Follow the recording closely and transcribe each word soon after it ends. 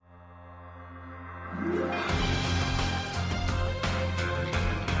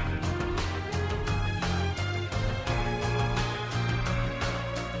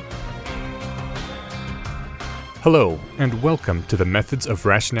Hello, and welcome to the Methods of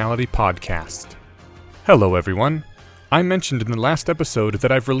Rationality podcast. Hello, everyone. I mentioned in the last episode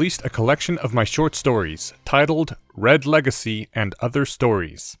that I've released a collection of my short stories titled Red Legacy and Other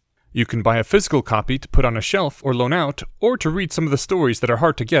Stories. You can buy a physical copy to put on a shelf or loan out, or to read some of the stories that are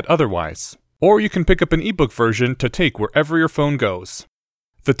hard to get otherwise. Or you can pick up an ebook version to take wherever your phone goes.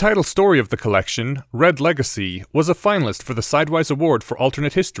 The title story of the collection, Red Legacy, was a finalist for the Sidewise Award for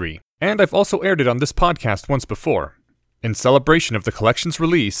Alternate History, and I've also aired it on this podcast once before. In celebration of the collection's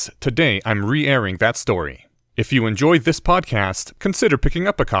release, today I'm re-airing that story. If you enjoy this podcast, consider picking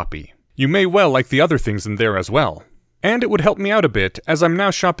up a copy. You may well like the other things in there as well. And it would help me out a bit, as I'm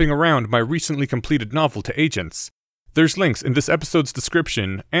now shopping around my recently completed novel to agents. There's links in this episode's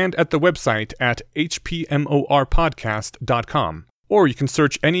description and at the website at hpmorpodcast.com. Or you can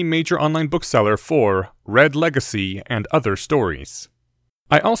search any major online bookseller for Red Legacy and Other Stories.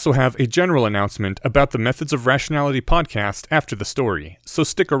 I also have a general announcement about the Methods of Rationality podcast after the story, so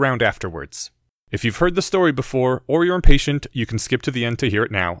stick around afterwards. If you've heard the story before, or you're impatient, you can skip to the end to hear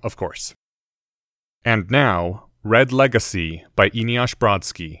it now, of course. And now, Red Legacy by Eneasz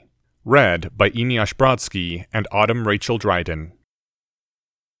Brodsky. Read by Eneasz Brodsky and Autumn Rachel Dryden.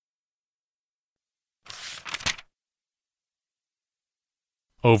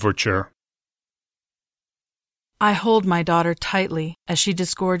 Overture. I hold my daughter tightly as she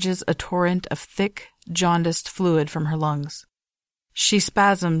disgorges a torrent of thick, jaundiced fluid from her lungs. She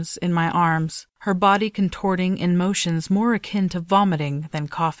spasms in my arms, her body contorting in motions more akin to vomiting than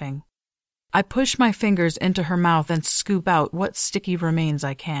coughing. I push my fingers into her mouth and scoop out what sticky remains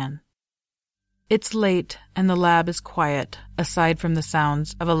I can. It's late, and the lab is quiet, aside from the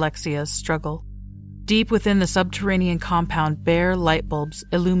sounds of Alexia's struggle. Deep within the subterranean compound, bare light bulbs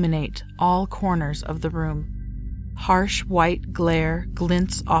illuminate all corners of the room. Harsh white glare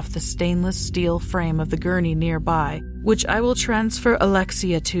glints off the stainless steel frame of the gurney nearby, which I will transfer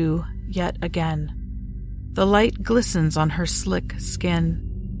Alexia to yet again. The light glistens on her slick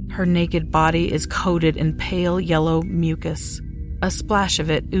skin. Her naked body is coated in pale yellow mucus. A splash of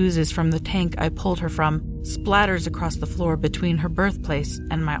it oozes from the tank I pulled her from, splatters across the floor between her birthplace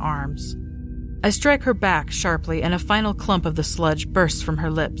and my arms. I strike her back sharply, and a final clump of the sludge bursts from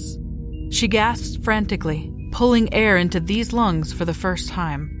her lips. She gasps frantically, pulling air into these lungs for the first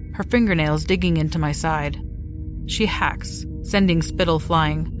time, her fingernails digging into my side. She hacks, sending spittle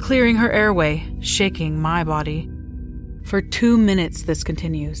flying, clearing her airway, shaking my body. For 2 minutes this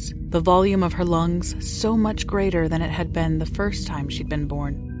continues, the volume of her lungs so much greater than it had been the first time she'd been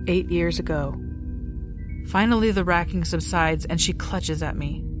born, 8 years ago. Finally the racking subsides, and she clutches at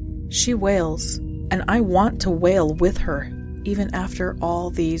me. She wails, and I want to wail with her, even after all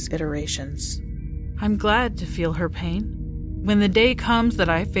these iterations. I'm glad to feel her pain. When the day comes that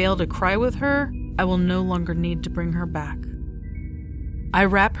I fail to cry with her, I will no longer need to bring her back. I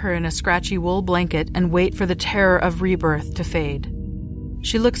wrap her in a scratchy wool blanket and wait for the terror of rebirth to fade.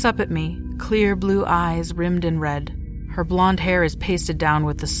 She looks up at me, clear blue eyes rimmed in red. Her blonde hair is pasted down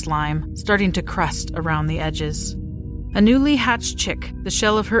with the slime, starting to crust around the edges. A newly hatched chick, the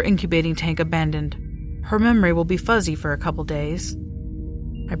shell of her incubating tank abandoned. Her memory will be fuzzy for a couple days.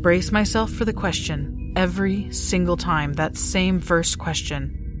 I brace myself for the question, every single time, that same first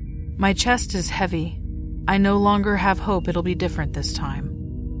question. My chest is heavy. I no longer have hope it'll be different this time.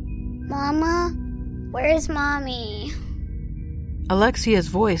 Mama, where's Mommy? Alexia's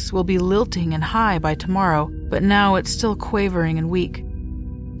voice will be lilting and high by tomorrow, but now it's still quavering and weak.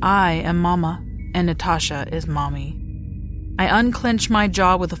 I am Mama, and Natasha is Mommy. I unclench my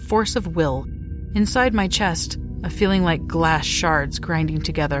jaw with a force of will. Inside my chest, a feeling like glass shards grinding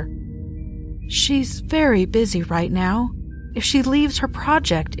together. She's very busy right now. If she leaves her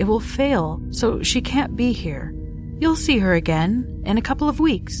project, it will fail, so she can't be here. You'll see her again in a couple of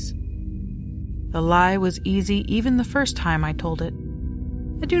weeks. The lie was easy even the first time I told it.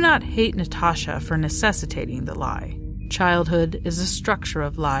 I do not hate Natasha for necessitating the lie. Childhood is a structure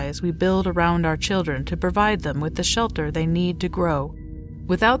of lies we build around our children to provide them with the shelter they need to grow.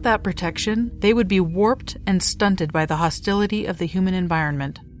 Without that protection, they would be warped and stunted by the hostility of the human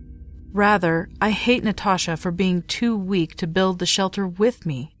environment. Rather, I hate Natasha for being too weak to build the shelter with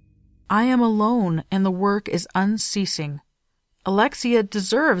me. I am alone, and the work is unceasing. Alexia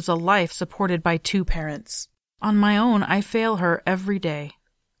deserves a life supported by 2 parents. On my own, I fail her every day.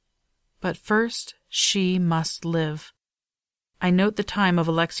 But first, she must live. I note the time of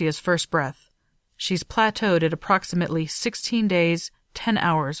Alexia's first breath. She's plateaued at approximately 16 days, 10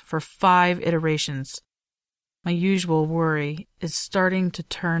 hours for 5 iterations. My usual worry is starting to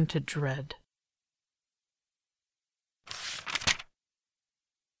turn to dread.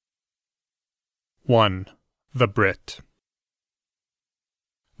 1. The Brit.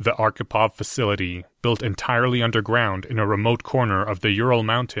 The Arkhipov facility, built entirely underground in a remote corner of the Ural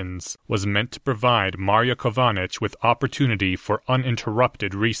Mountains, was meant to provide Marya Kovanich with opportunity for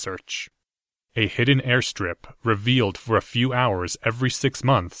uninterrupted research. A hidden airstrip, revealed for a few hours every 6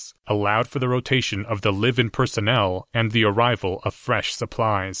 months, allowed for the rotation of the live-in personnel and the arrival of fresh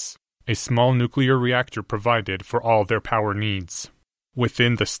supplies. A small nuclear reactor provided for all their power needs.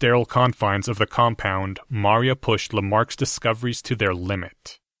 Within the sterile confines of the compound, Marya pushed Lamarck's discoveries to their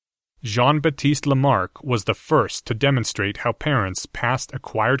limit. Jean-Baptiste Lamarck was the first to demonstrate how parents passed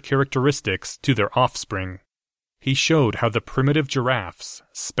acquired characteristics to their offspring. He showed how the primitive giraffes,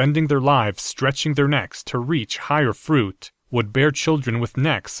 spending their lives stretching their necks to reach higher fruit, would bear children with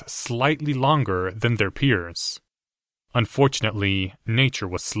necks slightly longer than their peers. Unfortunately, nature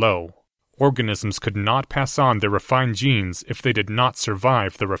was slow. Organisms could not pass on their refined genes if they did not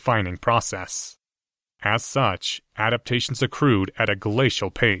survive the refining process. As such, adaptations accrued at a glacial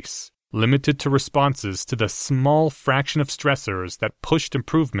pace, limited to responses to the small fraction of stressors that pushed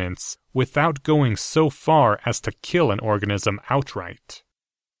improvements without going so far as to kill an organism outright.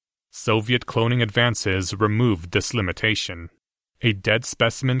 Soviet cloning advances removed this limitation. A dead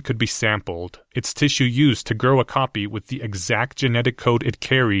specimen could be sampled, its tissue used to grow a copy with the exact genetic code it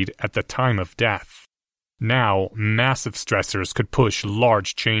carried at the time of death. Now, massive stressors could push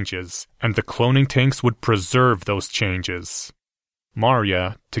large changes, and the cloning tanks would preserve those changes.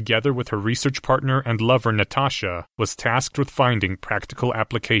 Marya, together with her research partner and lover Natasha, was tasked with finding practical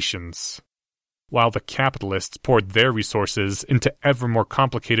applications. While the capitalists poured their resources into ever more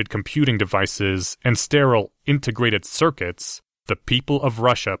complicated computing devices and sterile integrated circuits, the people of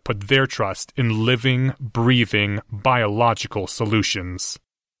Russia put their trust in living, breathing, biological solutions.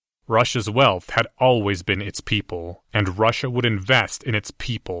 Russia's wealth had always been its people, and Russia would invest in its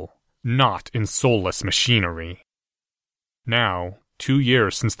people, not in soulless machinery. Now, 2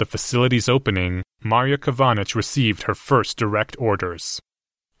 years since the facility's opening, Marya Kovanich received her first direct orders.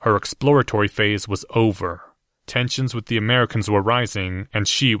 Her exploratory phase was over. Tensions with the Americans were rising, and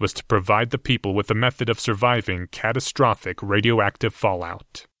she was to provide the people with a method of surviving catastrophic radioactive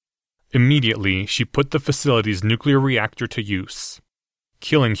fallout. Immediately, she put the facility's nuclear reactor to use.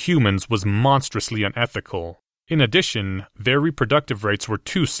 Killing humans was monstrously unethical. In addition, their reproductive rates were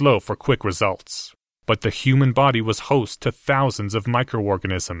too slow for quick results. But the human body was host to thousands of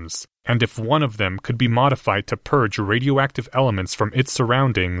microorganisms, and if one of them could be modified to purge radioactive elements from its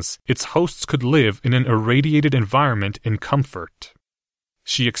surroundings, its hosts could live in an irradiated environment in comfort.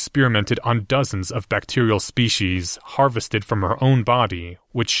 She experimented on dozens of bacterial species harvested from her own body,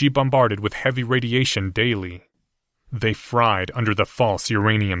 which she bombarded with heavy radiation daily. They fried under the false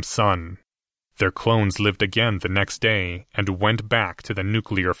uranium sun. Their clones lived again the next day and went back to the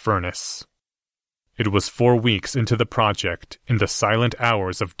nuclear furnace. It was 4 weeks into the project, in the silent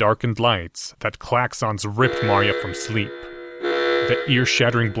hours of darkened lights, that klaxons ripped Marya from sleep. The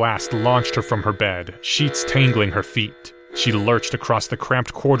ear-shattering blast launched her from her bed, sheets tangling her feet. She lurched across the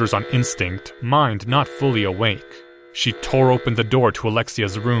cramped quarters on instinct, mind not fully awake. She tore open the door to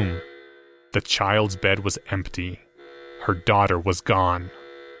Alexia's room. The child's bed was empty. Her daughter was gone.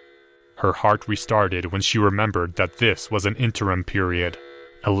 Her heart restarted when she remembered that this was an interim period.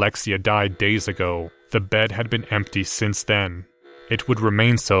 Alexia died days ago. The bed had been empty since then. It would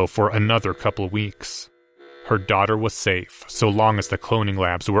remain so for another couple weeks. Her daughter was safe, so long as the cloning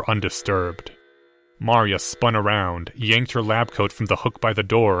labs were undisturbed. Marya spun around, yanked her lab coat from the hook by the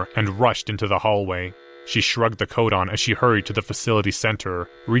door, and rushed into the hallway. She shrugged the coat on as she hurried to the facility center,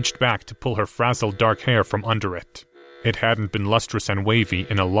 reached back to pull her frazzled dark hair from under it. It hadn't been lustrous and wavy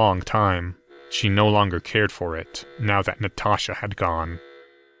in a long time. She no longer cared for it, now that Natasha had gone.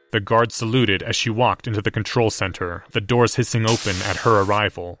 The guard saluted as she walked into the control center, the doors hissing open at her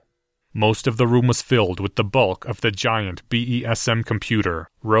arrival. Most of the room was filled with the bulk of the giant BESM computer,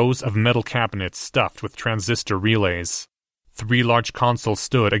 rows of metal cabinets stuffed with transistor relays. 3 large consoles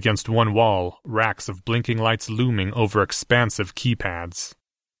stood against one wall, racks of blinking lights looming over expansive keypads.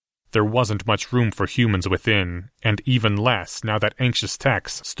 There wasn't much room for humans within, and even less now that anxious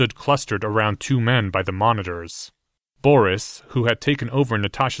techs stood clustered around 2 men by the monitors. Boris, who had taken over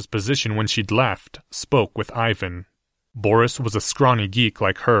Natasha's position when she'd left, spoke with Ivan. Boris was a scrawny geek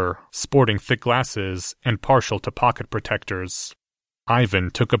like her, sporting thick glasses and partial to pocket protectors. Ivan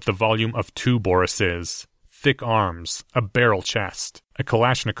took up the volume of 2 Borises, thick arms, a barrel chest, a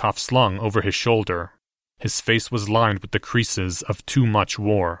Kalashnikov slung over his shoulder. His face was lined with the creases of too much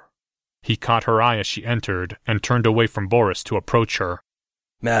war. He caught her eye as she entered and turned away from Boris to approach her.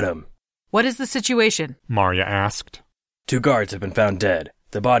 Madam. What is the situation? Marya asked. 2 guards have been found dead.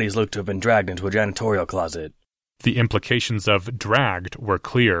 The bodies look to have been dragged into a janitorial closet. The implications of dragged were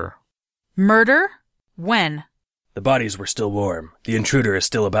clear. Murder? When? The bodies were still warm. The intruder is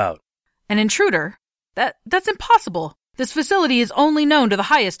still about. An intruder? That's impossible. This facility is only known to the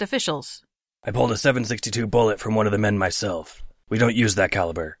highest officials. I pulled a .762 bullet from one of the men myself. We don't use that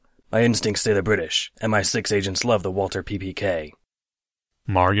caliber. My instincts say the British. MI6 agents love the Walter PPK.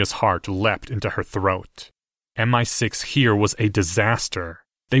 Maria's heart leapt into her throat. MI6 here was a disaster.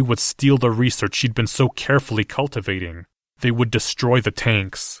 They would steal the research she'd been so carefully cultivating. They would destroy the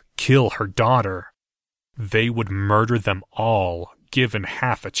tanks, kill her daughter. They would murder them all, given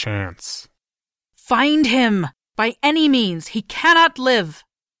half a chance. Find him! By any means, he cannot live!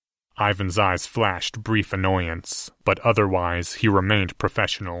 Ivan's eyes flashed brief annoyance, but otherwise he remained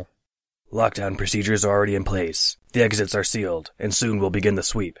professional. Lockdown procedures are already in place. The exits are sealed, and soon we'll begin the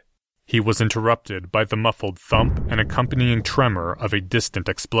sweep. He was interrupted by the muffled thump and accompanying tremor of a distant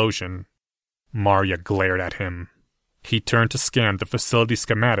explosion. Maria glared at him. He turned to scan the facility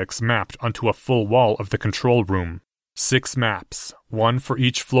schematics mapped onto a full wall of the control room. 6 maps, 1 for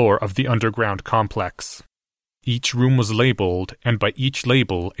each floor of the underground complex. Each room was labeled, and by each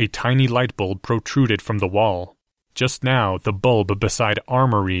label a tiny light bulb protruded from the wall. Just now, the bulb beside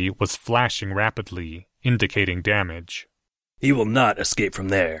Armory was flashing rapidly, indicating damage. He will not escape from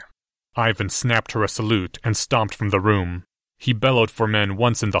there. Ivan snapped her a salute and stomped from the room. He bellowed for men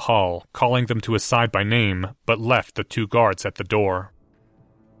once in the hall, calling them to his side by name, but left the 2 guards at the door.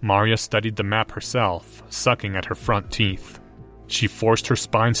 Maria studied the map herself, sucking at her front teeth. She forced her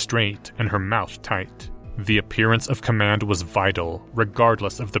spine straight and her mouth tight. The appearance of command was vital,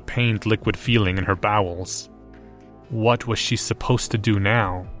 regardless of the pained liquid feeling in her bowels. What was she supposed to do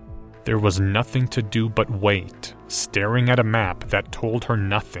now? There was nothing to do but wait, staring at a map that told her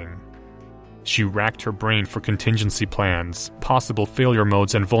nothing. She racked her brain for contingency plans, possible failure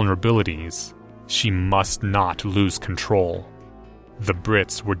modes and vulnerabilities. She must not lose control. The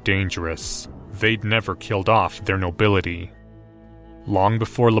Brits were dangerous. They'd never killed off their nobility. Long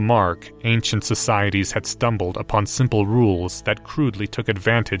before Lamarck, ancient societies had stumbled upon simple rules that crudely took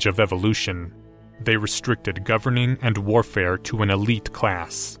advantage of evolution. They restricted governing and warfare to an elite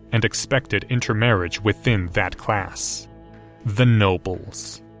class, and expected intermarriage within that class. The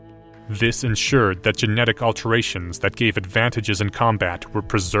nobles. This ensured that genetic alterations that gave advantages in combat were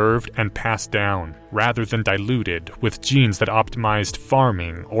preserved and passed down, rather than diluted with genes that optimized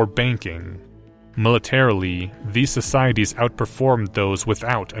farming or banking. Militarily, these societies outperformed those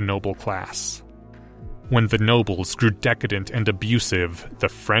without a noble class. When the nobles grew decadent and abusive, the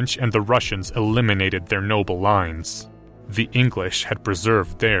French and the Russians eliminated their noble lines. The English had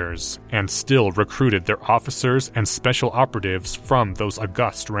preserved theirs, and still recruited their officers and special operatives from those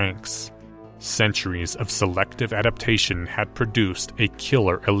august ranks. Centuries of selective adaptation had produced a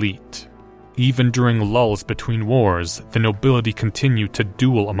killer elite. Even during lulls between wars, the nobility continued to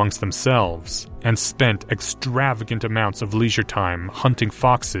duel amongst themselves, and spent extravagant amounts of leisure time hunting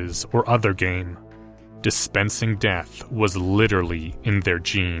foxes or other game. Dispensing death was literally in their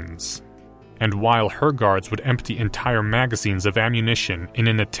genes. And while her guards would empty entire magazines of ammunition in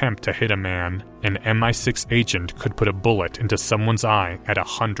an attempt to hit a man, an MI6 agent could put a bullet into someone's eye at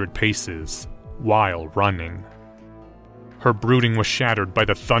 100 paces, while running. Her brooding was shattered by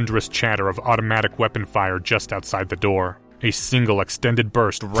the thunderous chatter of automatic weapon fire just outside the door. A single extended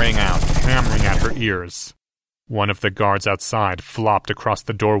burst rang out, hammering at her ears. One of the guards outside flopped across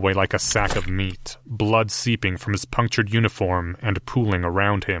the doorway like a sack of meat, blood seeping from his punctured uniform and pooling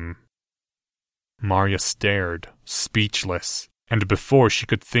around him. Maria stared, speechless, and before she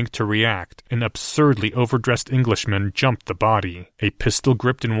could think to react, an absurdly overdressed Englishman jumped the body, a pistol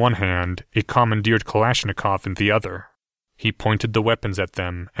gripped in one hand, a commandeered Kalashnikov in the other. He pointed the weapons at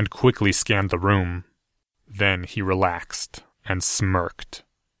them and quickly scanned the room. Then he relaxed and smirked.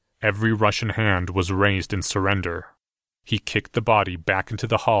 Every Russian hand was raised in surrender. He kicked the body back into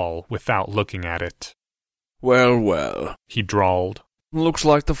the hall without looking at it. Well, well, he drawled. Looks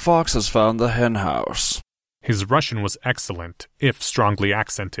like the fox has found the hen house. His Russian was excellent, if strongly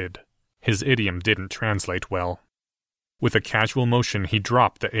accented. His idiom didn't translate well. With a casual motion, he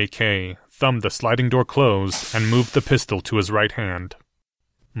dropped the AK, thumbed the sliding door closed, and moved the pistol to his right hand.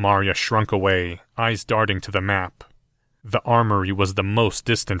 Maria shrunk away, eyes darting to the map. The armory was the most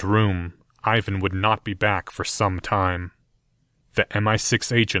distant room. Ivan would not be back for some time. The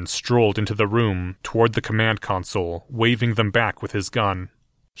MI6 agent strolled into the room, toward the command console, waving them back with his gun.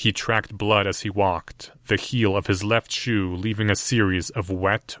 He tracked blood as he walked, the heel of his left shoe leaving a series of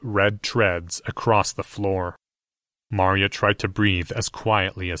wet, red treads across the floor. Maria tried to breathe as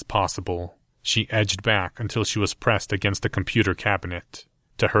quietly as possible. She edged back until she was pressed against a computer cabinet.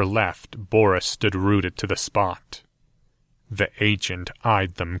 To her left, Boris stood rooted to the spot. The agent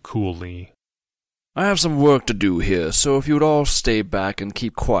eyed them coolly. I have some work to do here, so if you'd all stay back and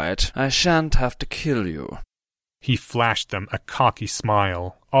keep quiet, I shan't have to kill you. He flashed them a cocky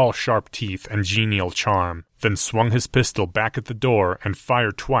smile, all sharp teeth and genial charm, then swung his pistol back at the door and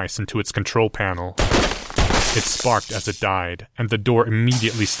fired twice into its control panel. It sparked as it died, and the door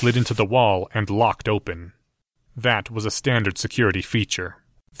immediately slid into the wall and locked open. That was a standard security feature.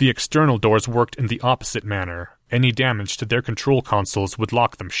 The external doors worked in the opposite manner. Any damage to their control consoles would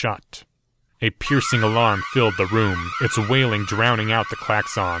lock them shut. A piercing alarm filled the room, its wailing drowning out the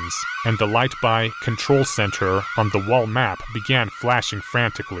klaxons, and the light by Control Center on the wall map began flashing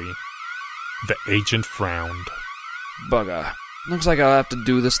frantically. The agent frowned. Bugger. Looks like I'll have to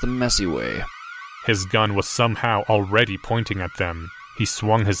do this the messy way. His gun was somehow already pointing at them. He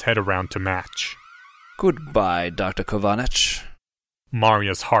swung his head around to match. Goodbye, Dr. Kovanich.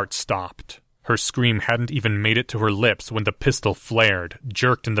 Maria's heart stopped. Her scream hadn't even made it to her lips when the pistol flared,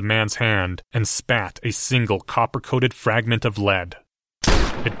 jerked in the man's hand, and spat a single copper-coated fragment of lead.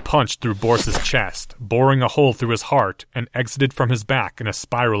 It punched through Boris's chest, boring a hole through his heart, and exited from his back in a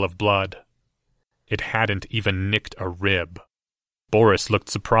spiral of blood. It hadn't even nicked a rib. Boris looked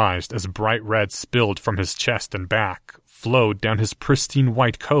surprised as bright red spilled from his chest and back, flowed down his pristine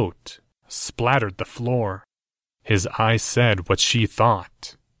white coat, splattered the floor. His eyes said what she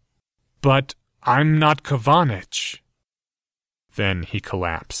thought. But I'm not Kovanich. Then he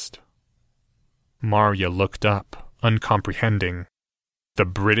collapsed. Maria looked up, uncomprehending. The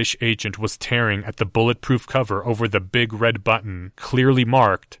British agent was tearing at the bulletproof cover over the big red button, clearly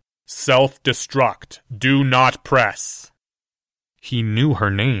marked, "Self-destruct. Do not press." He knew her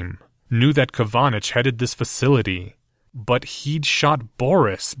name, knew that Kovanich headed this facility, but he'd shot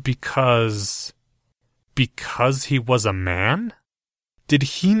Boris because he was a man? Did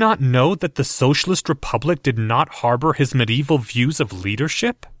he not know that the Socialist Republic did not harbor his medieval views of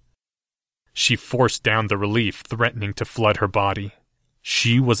leadership? She forced down the relief threatening to flood her body.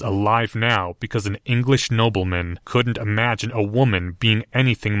 She was alive now because an English nobleman couldn't imagine a woman being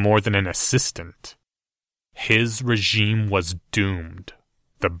anything more than an assistant. His regime was doomed.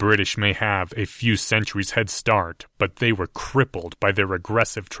 The British may have a few centuries head start, but they were crippled by their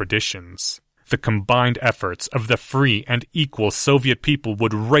aggressive traditions. The combined efforts of the free and equal Soviet people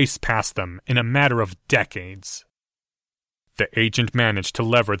would race past them in a matter of decades. The agent managed to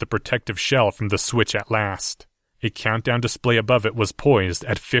lever the protective shell from the switch at last. A countdown display above it was poised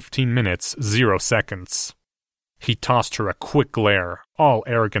at 15 minutes, 0 seconds. He tossed her a quick glare, all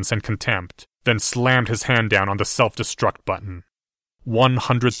arrogance and contempt, then slammed his hand down on the self-destruct button.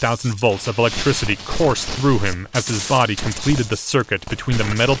 100,000 volts of electricity coursed through him as his body completed the circuit between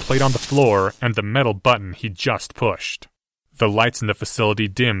the metal plate on the floor and the metal button he just pushed. The lights in the facility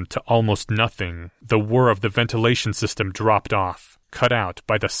dimmed to almost nothing. The whir of the ventilation system dropped off, cut out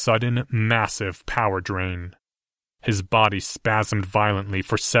by the sudden, massive power drain. His body spasmed violently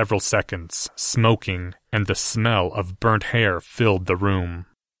for several seconds, smoking, and the smell of burnt hair filled the room.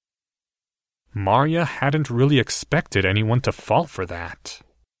 Maria hadn't really expected anyone to fall for that.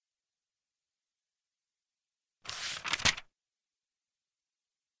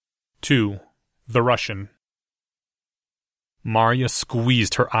 Two, the Russian. Maria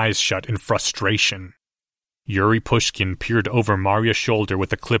squeezed her eyes shut in frustration. Yuri Pushkin peered over Maria's shoulder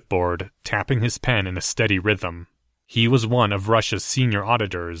with a clipboard, tapping his pen in a steady rhythm. He was one of Russia's senior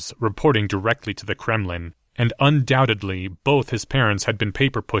auditors, reporting directly to the Kremlin, and undoubtedly both his parents had been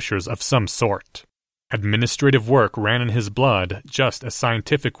paper pushers of some sort. Administrative work ran in his blood, just as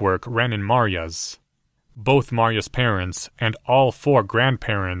scientific work ran in Maria's. Both Maria's parents and all 4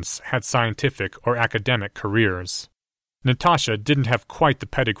 grandparents had scientific or academic careers. Natasha didn't have quite the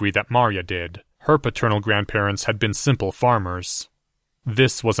pedigree that Maria did. Her paternal grandparents had been simple farmers.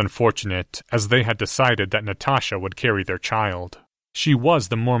 This was unfortunate, as they had decided that Natasha would carry their child. She was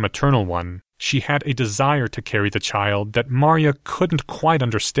the more maternal one. She had a desire to carry the child that Maria couldn't quite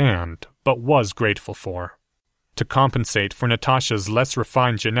understand, but was grateful for. To compensate for Natasha's less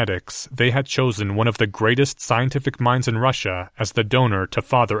refined genetics, they had chosen one of the greatest scientific minds in Russia as the donor to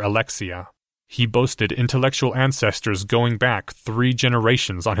Father Alexia. He boasted intellectual ancestors going back 3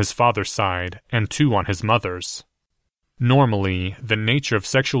 generations on his father's side and 2 on his mother's. Normally, the nature of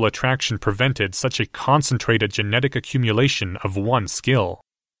sexual attraction prevented such a concentrated genetic accumulation of one skill.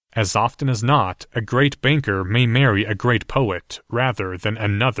 As often as not, a great banker may marry a great poet rather than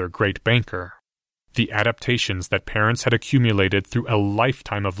another great banker. The adaptations that parents had accumulated through a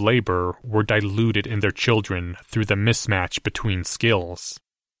lifetime of labor were diluted in their children through the mismatch between skills.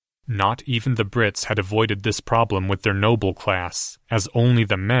 Not even the Brits had avoided this problem with their noble class, as only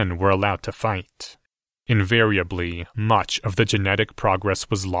the men were allowed to fight. Invariably, much of the genetic progress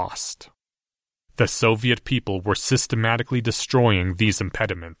was lost. The Soviet people were systematically destroying these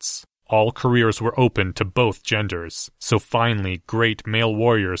impediments. All careers were open to both genders, so finally great male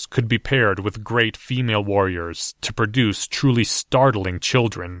warriors could be paired with great female warriors to produce truly startling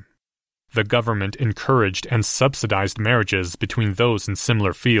children. The government encouraged and subsidized marriages between those in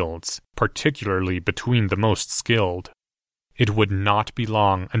similar fields, particularly between the most skilled. It would not be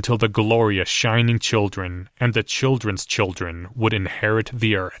long until the glorious shining children and the children's children would inherit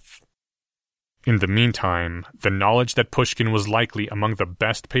the earth. In the meantime, the knowledge that Pushkin was likely among the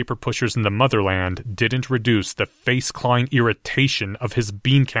best paper pushers in the motherland didn't reduce the face-clawing irritation of his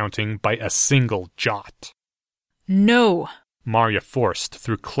bean counting by a single jot. No, Marya forced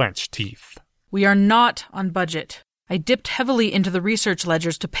through clenched teeth. We are not on budget. I dipped heavily into the research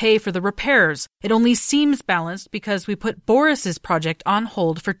ledgers to pay for the repairs. It only seems balanced because we put Boris's project on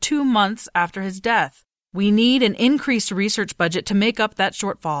hold for 2 months after his death. We need an increased research budget to make up that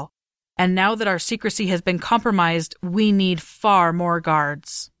shortfall. And now that our secrecy has been compromised, we need far more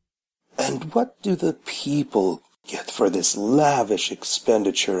guards. And what do the people get for this lavish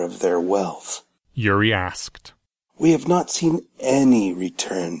expenditure of their wealth? Yuri asked. We have not seen any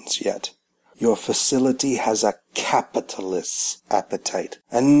returns yet. Your facility has a capitalist's appetite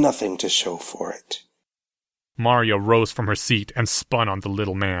and nothing to show for it. Marya rose from her seat and spun on the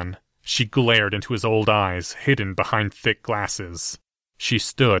little man. She glared into his old eyes, hidden behind thick glasses. She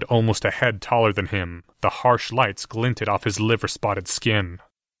stood almost a head taller than him. The harsh lights glinted off his liver-spotted skin.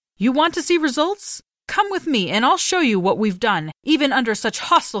 You want to see results? Come with me and I'll show you what we've done, even under such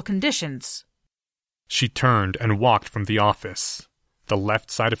hostile conditions. She turned and walked from the office. The left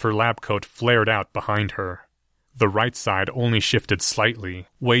side of her lab coat flared out behind her. The right side only shifted slightly,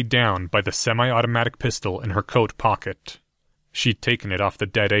 weighed down by the semi-automatic pistol in her coat pocket. She'd taken it off the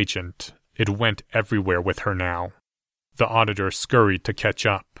dead agent. It went everywhere with her now. The auditor scurried to catch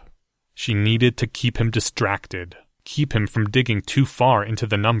up. She needed to keep him distracted, keep him from digging too far into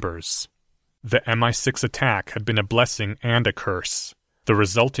the numbers. The MI6 attack had been a blessing and a curse. The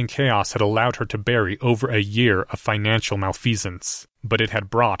resulting chaos had allowed her to bury over a year of financial malfeasance, but it had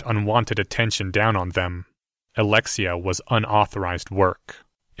brought unwanted attention down on them. Alexia was unauthorized work.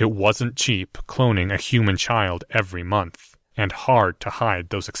 It wasn't cheap cloning a human child every month, and hard to hide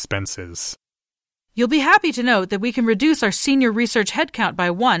those expenses. You'll be happy to note that we can reduce our senior research headcount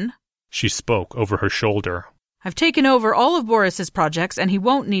by 1. She spoke over her shoulder. I've taken over all of Boris's projects and he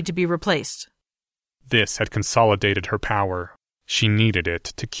won't need to be replaced. This had consolidated her power. She needed it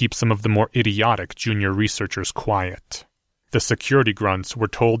to keep some of the more idiotic junior researchers quiet. The security grunts were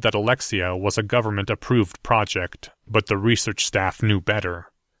told that Alexia was a government-approved project, but the research staff knew better.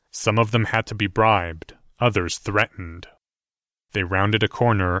 Some of them had to be bribed, others threatened. They rounded a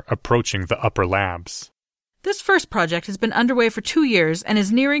corner, approaching the upper labs. This first project has been underway for 2 years and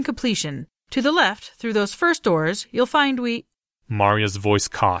is nearing completion. To the left, through those first doors, you'll find we... Marya's voice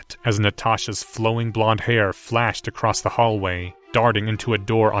caught as Natasha's flowing blonde hair flashed across the hallway, darting into a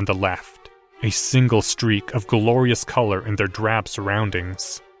door on the left. A single streak of glorious color in their drab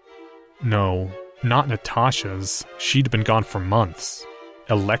surroundings. No, not Natasha's. She'd been gone for months.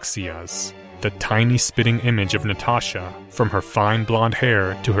 Alexia's. The tiny spitting image of Natasha, from her fine blonde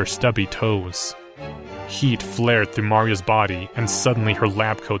hair to her stubby toes. Heat flared through Marya's body, and suddenly her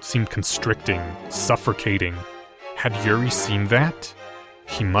lab coat seemed constricting, suffocating. Had Yuri seen that?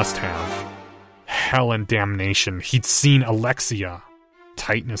 He must have. Hell and damnation, he'd seen Alexia.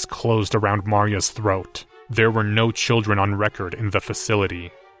 Tightness closed around Marya's throat. There were no children on record in the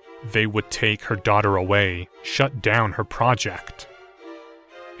facility. They would take her daughter away, shut down her project.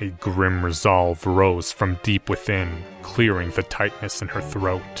 A grim resolve rose from deep within, clearing the tightness in her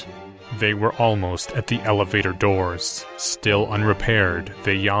throat. They were almost at the elevator doors. Still unrepaired,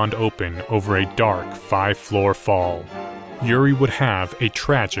 they yawned open over a dark 5-floor fall. Yuri would have a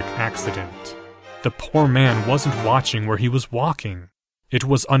tragic accident. The poor man wasn't watching where he was walking. It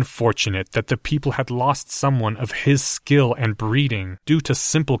was unfortunate that the people had lost someone of his skill and breeding due to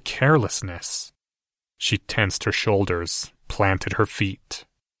simple carelessness. She tensed her shoulders, planted her feet.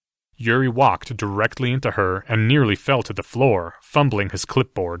 Yuri walked directly into her and nearly fell to the floor, fumbling his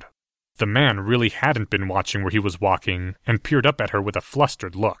clipboard. The man really hadn't been watching where he was walking and peered up at her with a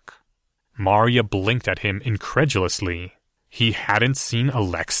flustered look. Marya blinked at him incredulously. He hadn't seen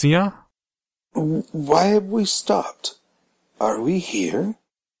Alexia? Why have we stopped? Are we here?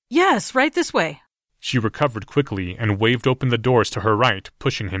 Yes, right this way. She recovered quickly and waved open the doors to her right,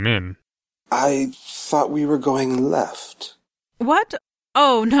 pushing him in. I thought we were going left. What?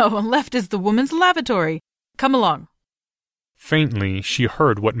 Oh, no, left is the woman's lavatory. Come along. Faintly, she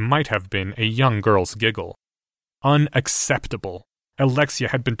heard what might have been a young girl's giggle. Unacceptable. Alexia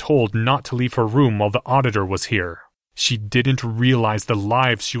had been told not to leave her room while the auditor was here. She didn't realize the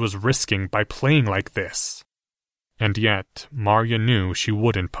lives she was risking by playing like this. And yet, Marya knew she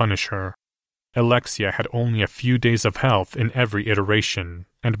wouldn't punish her. Alexia had only a few days of health in every iteration,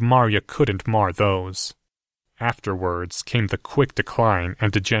 and Marya couldn't mar those. Afterwards came the quick decline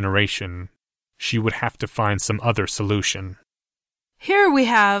and degeneration. She would have to find some other solution. Here we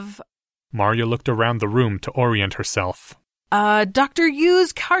have... Marya looked around the room to orient herself. Dr.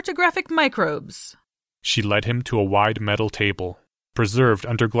 Yu's cartographic microbes. She led him to a wide metal table. Preserved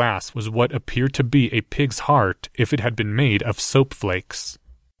under glass was what appeared to be a pig's heart if it had been made of soap flakes.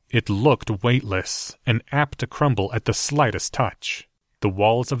 It looked weightless and apt to crumble at the slightest touch. The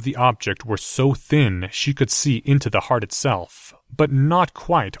walls of the object were so thin she could see into the heart itself, but not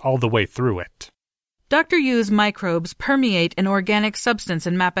quite all the way through it. Dr. Yu's microbes permeate an organic substance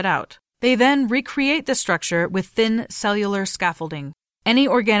and map it out. They then recreate the structure with thin cellular scaffolding. Any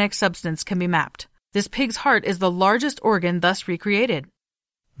organic substance can be mapped. This pig's heart is the largest organ thus recreated.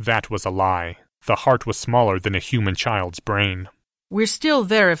 That was a lie. The heart was smaller than a human child's brain. We're still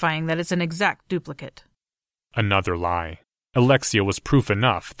verifying that it's an exact duplicate. Another lie. Alexia was proof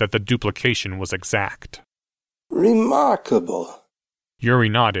enough that the duplication was exact. Remarkable. Yuri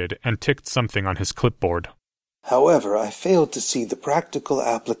nodded and ticked something on his clipboard. However, I failed to see the practical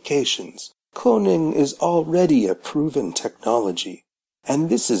applications. Cloning is already a proven technology, and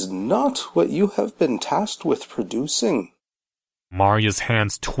this is not what you have been tasked with producing. Marya's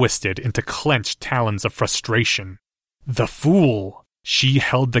hands twisted into clenched talons of frustration. The fool! She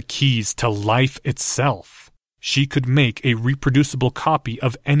held the keys to life itself. She could make a reproducible copy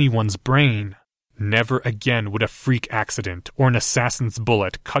of anyone's brain. Never again would a freak accident or an assassin's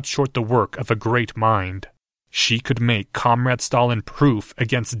bullet cut short the work of a great mind. She could make Comrade Stalin proof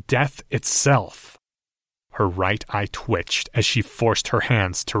against death itself. Her right eye twitched as she forced her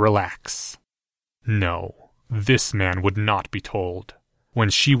hands to relax. No, this man would not be told.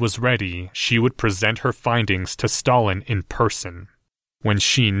 When she was ready, she would present her findings to Stalin in person. When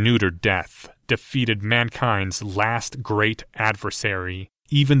she neutered death, defeated mankind's last great adversary,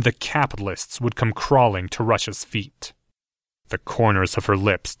 even the capitalists would come crawling to Russia's feet. The corners of her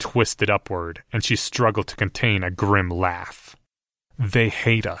lips twisted upward, and she struggled to contain a grim laugh. They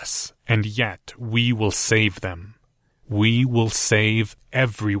hate us, and yet we will save them. We will save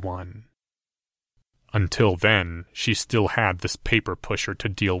everyone. Until then, she still had this paper pusher to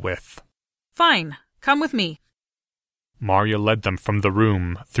deal with. Fine, come with me. Marya led them from the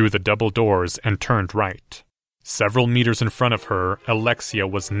room, through the double doors, and turned right. Several meters in front of her, Alexia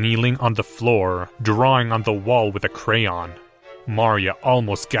was kneeling on the floor, drawing on the wall with a crayon. Marya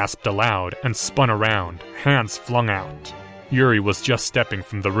almost gasped aloud and spun around, hands flung out. Yuri was just stepping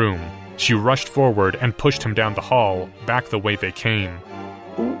from the room. She rushed forward and pushed him down the hall, back the way they came.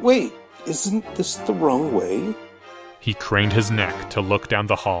 Wait, isn't this the wrong way? He craned his neck to look down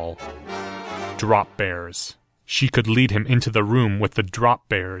the hall. Drop bears. She could lead him into the room with the drop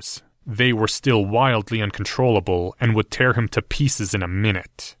bears. They were still wildly uncontrollable and would tear him to pieces in a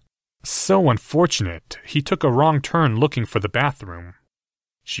minute. So unfortunate, he took a wrong turn looking for the bathroom.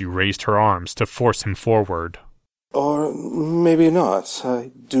 She raised her arms to force him forward. Or maybe not.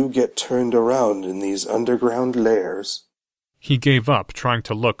 I do get turned around in these underground lairs. He gave up trying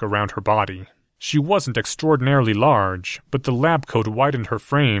to look around her body. She wasn't extraordinarily large, but the lab coat widened her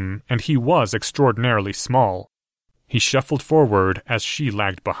frame, and he was extraordinarily small. He shuffled forward as she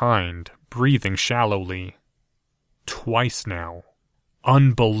lagged behind, breathing shallowly. Twice now.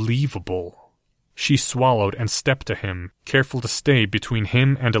 Unbelievable. She swallowed and stepped to him, careful to stay between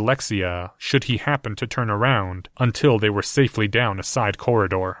him and Alexia should he happen to turn around, until they were safely down a side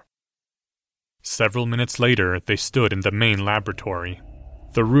corridor. Several minutes later, they stood in the main laboratory.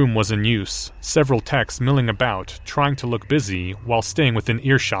 The room was in use, several techs milling about, trying to look busy while staying within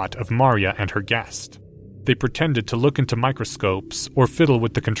earshot of Marya and her guest. They pretended to look into microscopes, or fiddle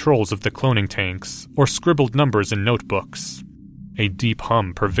with the controls of the cloning tanks, or scribbled numbers in notebooks. A deep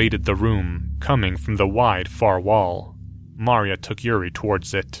hum pervaded the room, coming from the wide, far wall. Marya took Yuri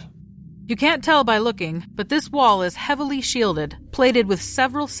towards it. You can't tell by looking, but this wall is heavily shielded, plated with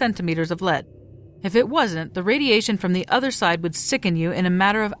several centimeters of lead. If it wasn't, the radiation from the other side would sicken you in a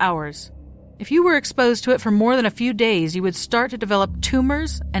matter of hours. If you were exposed to it for more than a few days, you would start to develop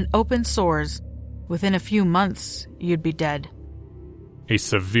tumors and open sores. Within a few months, you'd be dead. A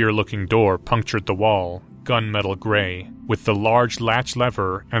severe-looking door punctured the wall, gunmetal gray, with the large latch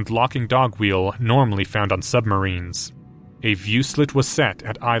lever and locking dog wheel normally found on submarines. A view slit was set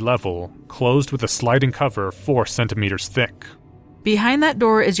at eye level, closed with a sliding cover 4 centimeters thick. Behind that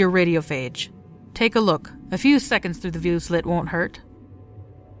door is your radiophage. Take a look. A few seconds through the view slit won't hurt.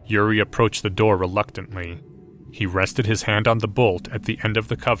 Yuri approached the door reluctantly. He rested his hand on the bolt at the end of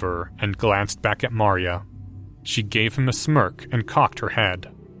the cover and glanced back at Marya. She gave him a smirk and cocked her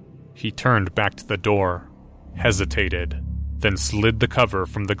head. He turned back to the door, hesitated, then slid the cover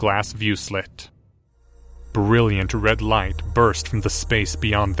from the glass view slit. Brilliant red light burst from the space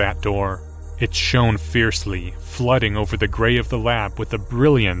beyond that door. It shone fiercely, flooding over the gray of the lab with a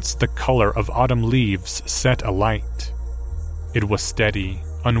brilliance the color of autumn leaves set alight. It was steady,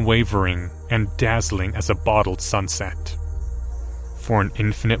 unwavering, and dazzling as a bottled sunset. For an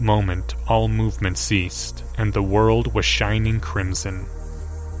infinite moment, all movement ceased, and the world was shining crimson.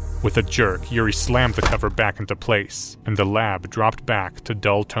 With a jerk, Yuri slammed the cover back into place, and the lab dropped back to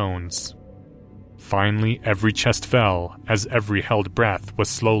dull tones. Finally, every chest fell, as every held breath was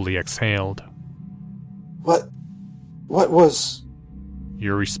slowly exhaled. What was...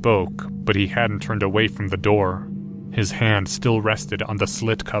 Yuri spoke, but he hadn't turned away from the door. His hand still rested on the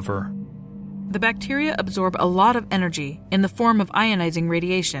slit cover. The bacteria absorb a lot of energy in the form of ionizing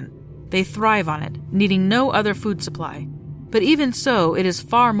radiation. They thrive on it, needing no other food supply. But even so, it is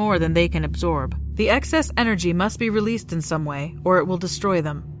far more than they can absorb. The excess energy must be released in some way, or it will destroy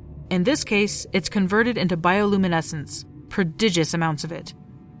them. In this case, it's converted into bioluminescence, prodigious amounts of it.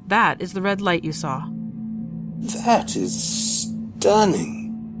 That is the red light you saw. That is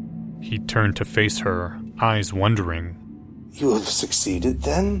stunning. He turned to face her, eyes wondering. You have succeeded,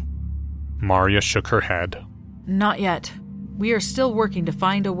 then? Marya shook her head. Not yet. We are still working to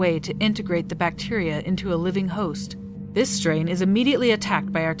find a way to integrate the bacteria into a living host. This strain is immediately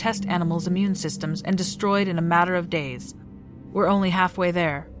attacked by our test animals' immune systems and destroyed in a matter of days. We're only halfway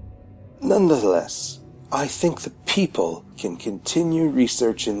there. Nonetheless, I think the people can continue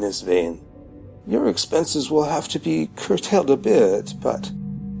research in this vein. Your expenses will have to be curtailed a bit, but...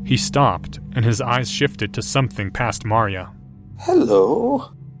 He stopped, and his eyes shifted to something past Marya.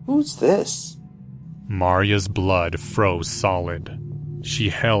 Hello? Who's this? Marya's blood froze solid. She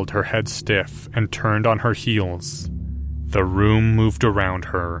held her head stiff and turned on her heels. The room moved around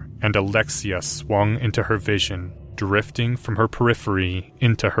her, and Alexia swung into her vision, drifting from her periphery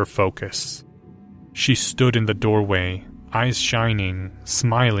into her focus. She stood in the doorway, eyes shining,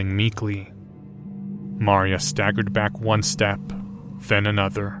 smiling meekly. Marya staggered back one step, then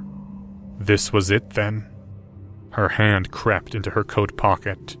another. This was it, then? Her hand crept into her coat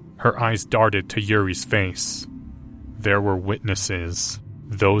pocket. Her eyes darted to Yuri's face. There were witnesses.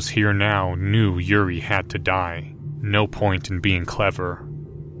 Those here now knew Yuri had to die. No point in being clever.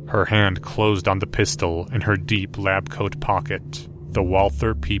 Her hand closed on the pistol in her deep lab coat pocket, the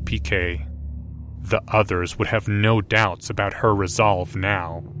Walther PPK. The others would have no doubts about her resolve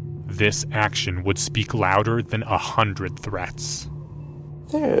now. This action would speak louder than 100 threats.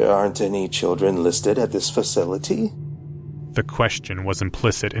 There aren't any children listed at this facility. The question was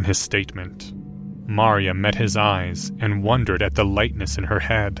implicit in his statement. Marya met his eyes and wondered at the lightness in her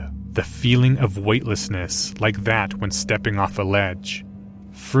head, the feeling of weightlessness like that when stepping off a ledge.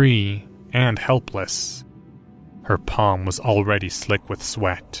 Free and helpless. Her palm was already slick with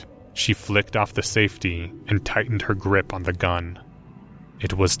sweat. She flicked off the safety and tightened her grip on the gun.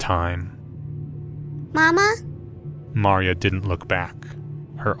 It was time. Mama? Marya didn't look back.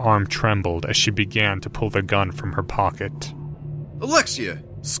 Her arm trembled as she began to pull the gun from her pocket. Alexia!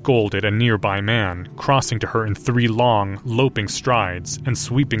 Scolded a nearby man, crossing to her in 3 long, loping strides and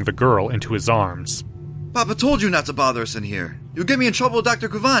sweeping the girl into his arms. Papa told you not to bother us in here. You'll get me in trouble with Dr.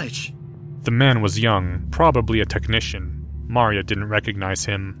 Kuvanich. The man was young, probably a technician. Marya didn't recognize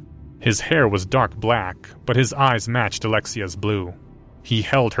him. His hair was dark black, but his eyes matched Alexia's blue. He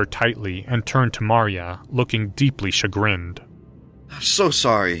held her tightly and turned to Marya, looking deeply chagrined. I'm so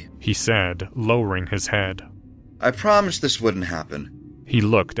sorry, he said, lowering his head. I promised this wouldn't happen. He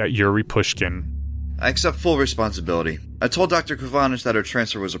looked at Yuri Pushkin. I accept full responsibility. I told Dr. Kuvanich that her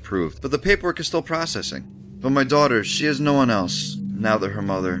transfer was approved, but the paperwork is still processing. But my daughter, she has no one else, now that her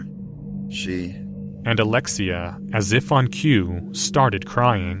mother, she... And Alexia, as if on cue, started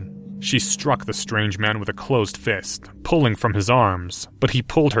crying. She struck the strange man with a closed fist, pulling from his arms, but he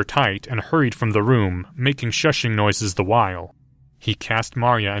pulled her tight and hurried from the room, making shushing noises the while. He cast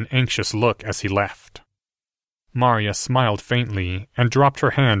Marya an anxious look as he left. Marya smiled faintly and dropped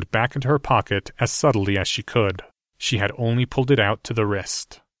her hand back into her pocket as subtly as she could. She had only pulled it out to the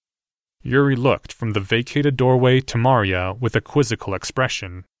wrist. Yuri looked from the vacated doorway to Marya with a quizzical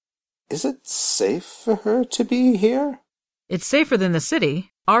expression. Is it safe for her to be here? It's safer than the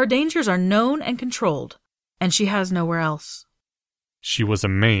city. Our dangers are known and controlled. and she has nowhere else. She was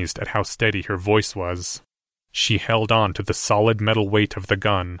amazed at how steady her voice was. She held on to the solid metal weight of the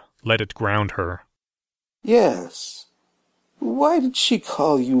gun, let it ground her. Yes. Why did she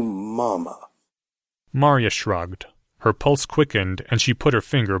call you Mama? Marya shrugged. Her pulse quickened, and she put her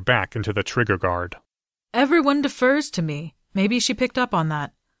finger back into the trigger guard. Everyone defers to me. Maybe she picked up on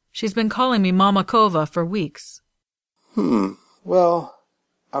that. She's been calling me Mama Kova for weeks. Well,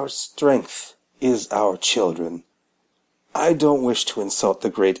 our strength is our children. I don't wish to insult the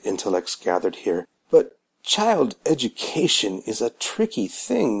great intellects gathered here, but child education is a tricky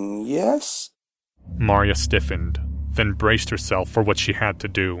thing, yes? Marya stiffened, then braced herself for what she had to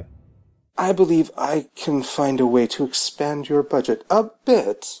do. I believe I can find a way to expand your budget a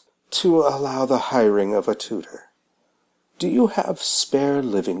bit to allow the hiring of a tutor. Do you have spare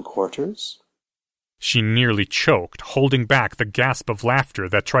living quarters? She nearly choked, holding back the gasp of laughter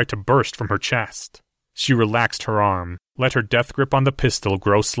that tried to burst from her chest. She relaxed her arm, let her death grip on the pistol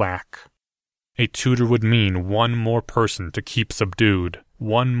grow slack. A tutor would mean one more person to keep subdued,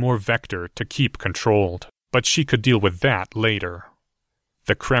 one more vector to keep controlled. But she could deal with that later.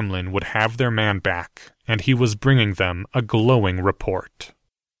 The Kremlin would have their man back, and he was bringing them a glowing report.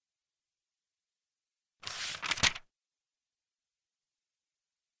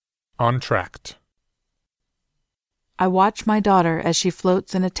 Untracked. I watch my daughter as she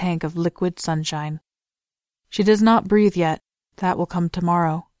floats in a tank of liquid sunshine. She does not breathe yet. That will come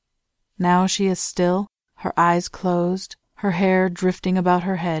tomorrow. Now she is still, her eyes closed, her hair drifting about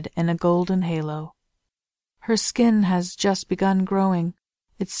her head in a golden halo. Her skin has just begun growing.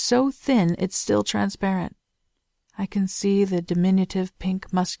 It's so thin it's still transparent. I can see the diminutive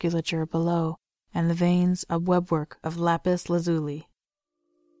pink musculature below and the veins a webwork of lapis lazuli.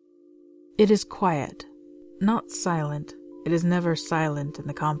 It is quiet, not silent. It is never silent in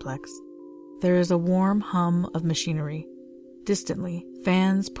the complex. There is a warm hum of machinery. Distantly,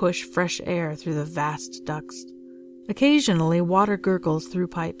 fans push fresh air through the vast ducts. Occasionally, water gurgles through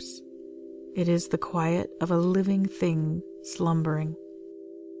pipes. It is the quiet of a living thing slumbering.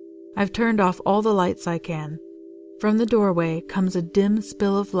 I've turned off all the lights I can. From the doorway comes a dim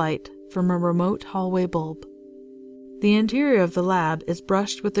spill of light from a remote hallway bulb. The interior of the lab is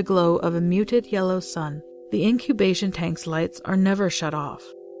brushed with the glow of a muted yellow sun. The incubation tank's lights are never shut off.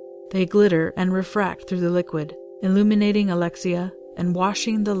 They glitter and refract through the liquid, illuminating Alexia and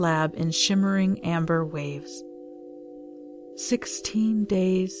washing the lab in shimmering amber waves. 16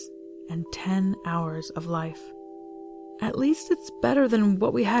 days and 10 hours of life. At least it's better than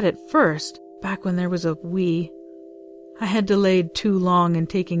what we had at first, back when there was a we. I had delayed too long in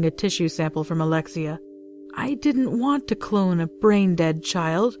taking a tissue sample from Alexia. I didn't want to clone a brain-dead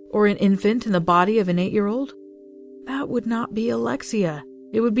child or an infant in the body of an 8-year-old. That would not be Alexia.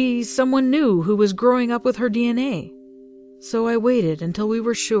 It would be someone new who was growing up with her DNA. So I waited until we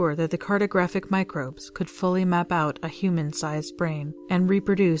were sure that the cartographic microbes could fully map out a human-sized brain and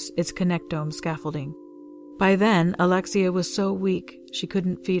reproduce its connectome scaffolding. By then, Alexia was so weak she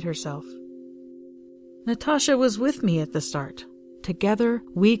couldn't feed herself. Natasha was with me at the start. Together,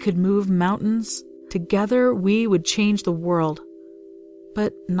 we could move mountains. Together, we would change the world.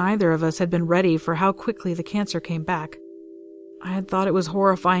 But neither of us had been ready for how quickly the cancer came back. I had thought it was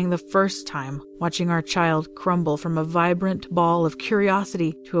horrifying the first time, watching our child crumble from a vibrant ball of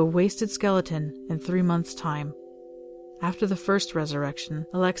curiosity to a wasted skeleton in 3 months' time. After the first resurrection,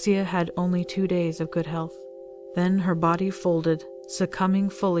 Alexia had only 2 days of good health. Then her body folded, succumbing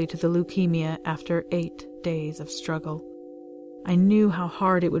fully to the leukemia after 8 days of struggle. I knew how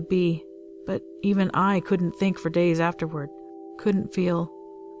hard it would be, but even I couldn't think for days afterward, couldn't feel.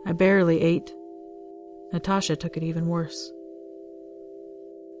 I barely ate. Natasha took it even worse.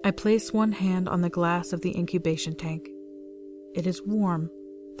 I place one hand on the glass of the incubation tank. It is warm,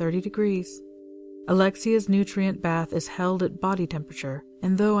 30 degrees. Alexia's nutrient bath is held at body temperature,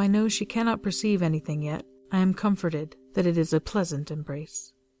 and though I know she cannot perceive anything yet, I am comforted that it is a pleasant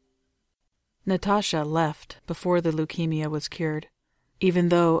embrace. Natasha left before the leukemia was cured, even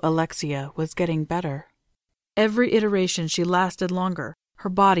though Alexia was getting better. Every iteration she lasted longer, her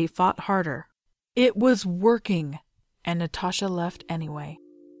body fought harder. It was working, and Natasha left anyway.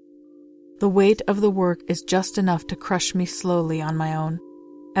 The weight of the work is just enough to crush me slowly on my own.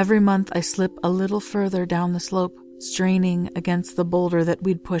 Every month I slip a little further down the slope, straining against the boulder that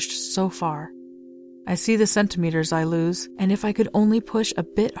we'd pushed so far. I see the centimeters I lose, and if I could only push a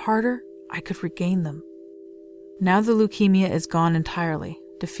bit harder, I could regain them. Now the leukemia is gone entirely,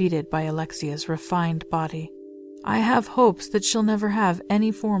 defeated by Alexia's refined body. I have hopes that she'll never have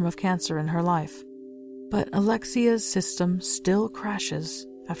any form of cancer in her life. But Alexia's system still crashes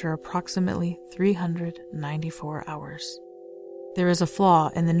after approximately 394 hours. There is a flaw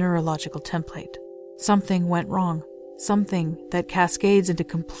in the neurological template. Something went wrong. Something that cascades into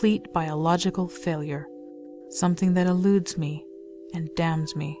complete biological failure. Something that eludes me and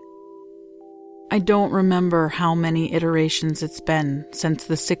damns me. I don't remember how many iterations it's been since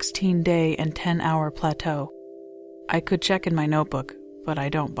the 16-day and 10-hour plateau. I could check in my notebook, but I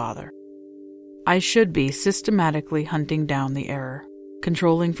don't bother. I should be systematically hunting down the error,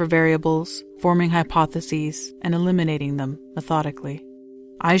 controlling for variables, forming hypotheses, and eliminating them methodically.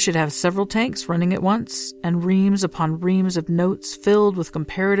 I should have several tanks running at once, and reams upon reams of notes filled with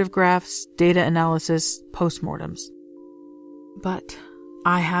comparative graphs, data analysis, postmortems. But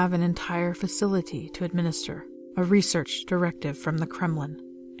I have an entire facility to administer, a research directive from the Kremlin,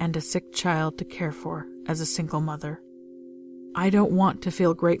 and a sick child to care for as a single mother. I don't want to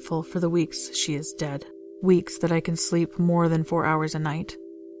feel grateful for the weeks she is dead, weeks that I can sleep more than 4 hours a night,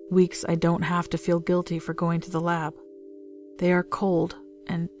 weeks I don't have to feel guilty for going to the lab. They are cold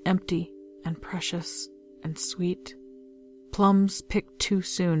and empty and precious and sweet. Plums picked too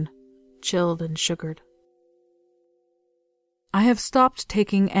soon, chilled and sugared. I have stopped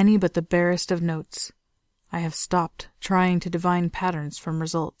taking any but the barest of notes. I have stopped trying to divine patterns from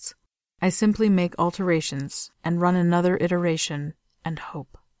results. I simply make alterations and run another iteration and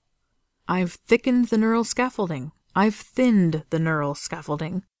hope. I've thickened the neural scaffolding. I've thinned the neural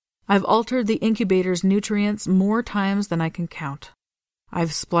scaffolding. I've altered the incubator's nutrients more times than I can count.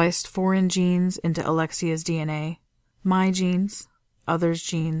 I've spliced foreign genes into Alexia's DNA. My genes, others'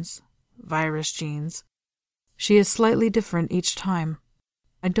 genes, virus genes. She is slightly different each time.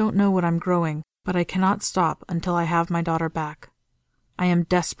 I don't know what I'm growing, but I cannot stop until I have my daughter back. I am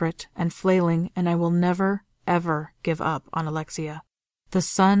desperate and flailing, and I will never, ever give up on Alexia. The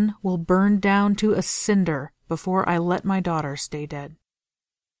sun will burn down to a cinder before I let my daughter stay dead.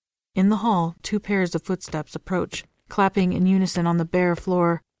 In the hall, 2 pairs of footsteps approach, clapping in unison on the bare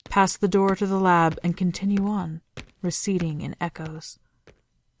floor, past the door to the lab, and continue on, receding in echoes.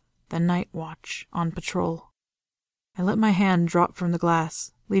 The night watch on patrol. I let my hand drop from the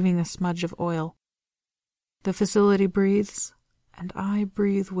glass, leaving a smudge of oil. The facility breathes, and I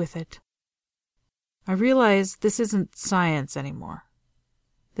breathe with it. I realize this isn't science anymore.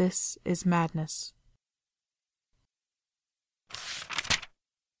 This is madness.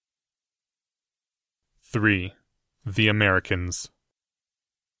 Three. The Americans.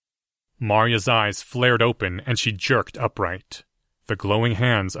 Maria's eyes flared open and she jerked upright. The glowing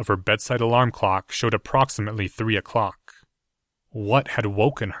hands of her bedside alarm clock showed approximately 3 o'clock. What had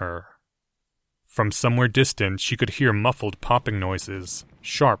woken her? From somewhere distant, she could hear muffled popping noises,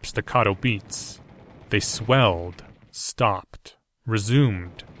 sharp staccato beats. They swelled, stopped,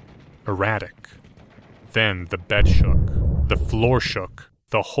 resumed, erratic. Then the bed shook, the floor shook,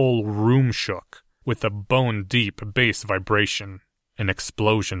 the whole room shook, with a bone-deep bass vibration, an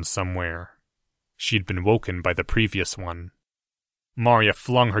explosion somewhere. She'd been woken by the previous one. Maria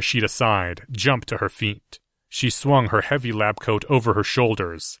flung her sheet aside, jumped to her feet. She swung her heavy lab coat over her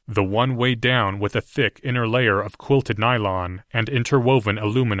shoulders, the one weighed down with a thick inner layer of quilted nylon and interwoven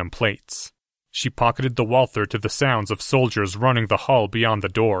aluminum plates. She pocketed the Walther to the sounds of soldiers running the hall beyond the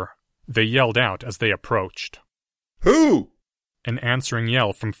door. They yelled out as they approached. "Who?" An answering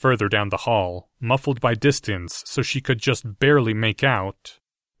yell from further down the hall, muffled by distance so she could just barely make out.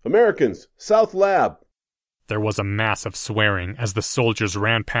 "Americans, South Lab." There was a mass of swearing as the soldiers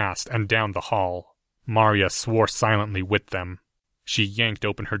ran past and down the hall. Maria swore silently with them. She yanked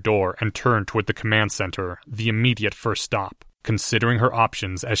open her door and turned toward the command center, the immediate first stop, considering her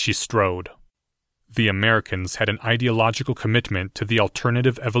options as she strode. The Americans had an ideological commitment to the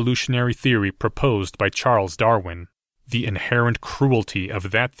alternative evolutionary theory proposed by Charles Darwin. The inherent cruelty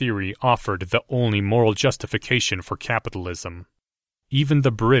of that theory offered the only moral justification for capitalism. Even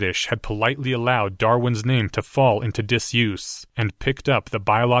the British had politely allowed Darwin's name to fall into disuse and picked up the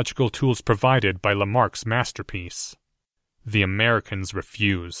biological tools provided by Lamarck's masterpiece. The Americans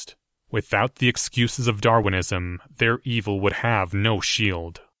refused. Without the excuses of Darwinism, their evil would have no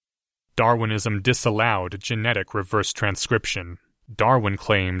shield. Darwinism disallowed genetic reverse transcription. Darwin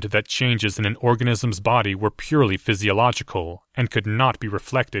claimed that changes in an organism's body were purely physiological and could not be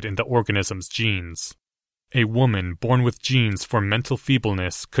reflected in the organism's genes. A woman born with genes for mental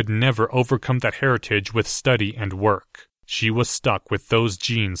feebleness could never overcome that heritage with study and work. She was stuck with those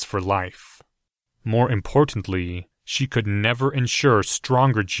genes for life. More importantly, she could never ensure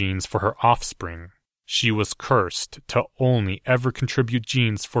stronger genes for her offspring. She was cursed to only ever contribute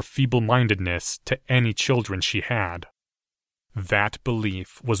genes for feeble-mindedness to any children she had. That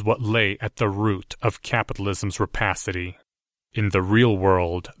belief was what lay at the root of capitalism's rapacity. In the real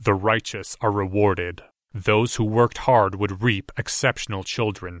world, the righteous are rewarded. Those who worked hard would reap exceptional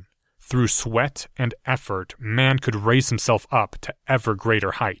children. Through sweat and effort, man could raise himself up to ever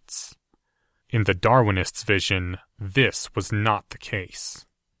greater heights. In the Darwinists' vision, this was not the case.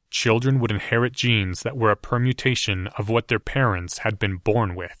 Children would inherit genes that were a permutation of what their parents had been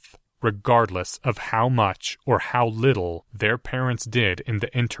born with, regardless of how much or how little their parents did in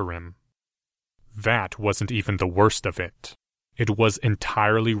the interim. That wasn't even the worst of it. It was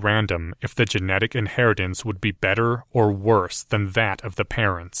entirely random if the genetic inheritance would be better or worse than that of the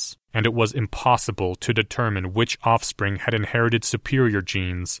parents, and it was impossible to determine which offspring had inherited superior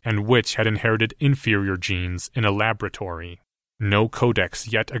genes and which had inherited inferior genes in a laboratory. No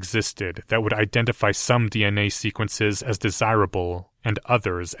codex yet existed that would identify some DNA sequences as desirable and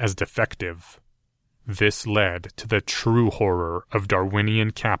others as defective. This led to the true horror of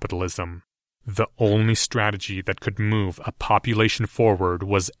Darwinian capitalism. The only strategy that could move a population forward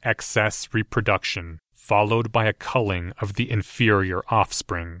was excess reproduction, followed by a culling of the inferior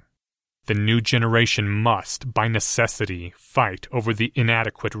offspring. The new generation must, by necessity, fight over the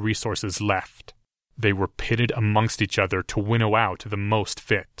inadequate resources left. They were pitted amongst each other to winnow out the most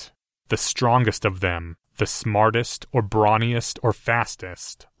fit. The strongest of them, the smartest or brawniest or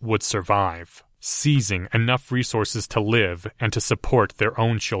fastest, would survive, seizing enough resources to live and to support their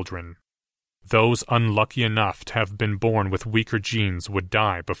own children. Those unlucky enough to have been born with weaker genes would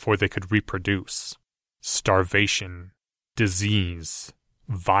die before they could reproduce. Starvation, disease,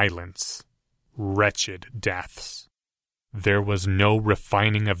 violence, wretched deaths. There was no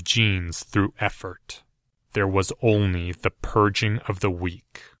refining of genes through effort. There was only the purging of the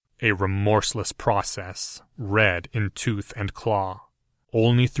weak, a remorseless process, red in tooth and claw.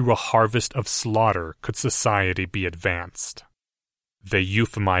 Only through a harvest of slaughter could society be advanced. They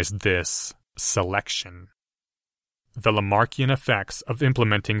euphemized this selection. The Lamarckian effects of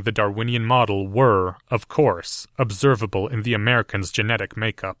implementing the Darwinian model were, of course, observable in the Americans' genetic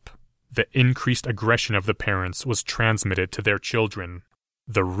makeup. The increased aggression of the parents was transmitted to their children.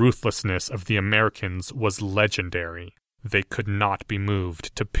 The ruthlessness of the Americans was legendary. They could not be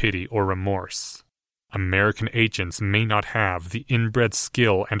moved to pity or remorse. American agents may not have the inbred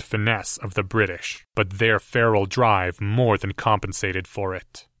skill and finesse of the British, but their feral drive more than compensated for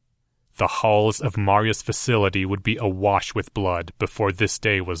it. The halls of Maria's facility would be awash with blood before this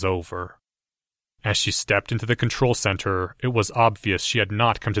day was over. As she stepped into the control center, it was obvious she had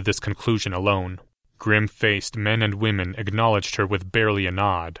not come to this conclusion alone. Grim-faced men and women acknowledged her with barely a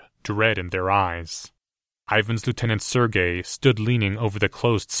nod, dread in their eyes. Ivan's Lieutenant Sergei stood leaning over the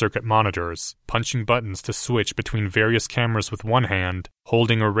closed-circuit monitors, punching buttons to switch between various cameras with one hand,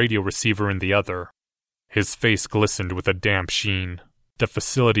 holding a radio receiver in the other. His face glistened with a damp sheen. The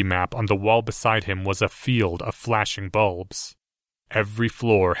facility map on the wall beside him was a field of flashing bulbs. Every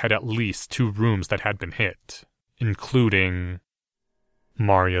floor had at least 2 rooms that had been hit, including...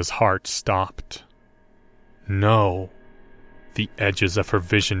 Maria's heart stopped. No. The edges of her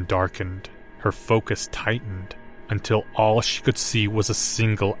vision darkened, her focus tightened, until all she could see was a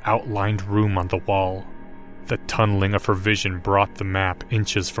single outlined room on the wall. The tunneling of her vision brought the map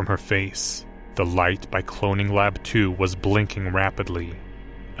inches from her face. The light by Cloning Lab 2 was blinking rapidly.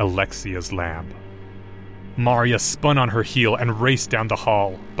 Alexia's lab. Maria spun on her heel and raced down the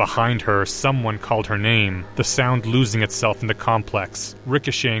hall. Behind her, someone called her name, the sound losing itself in the complex,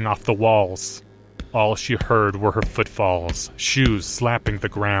 ricocheting off the walls. All she heard were her footfalls, shoes slapping the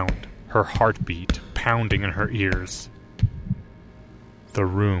ground, her heartbeat pounding in her ears. The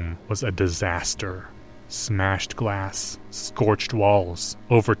room was a disaster. Smashed glass, scorched walls,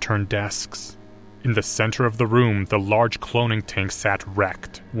 overturned desks. In the center of the room, the large cloning tank sat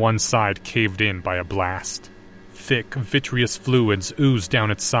wrecked, one side caved in by a blast. Thick, vitreous fluids oozed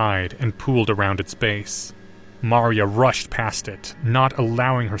down its side and pooled around its base. Maria rushed past it, not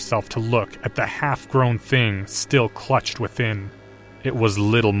allowing herself to look at the half-grown thing still clutched within. It was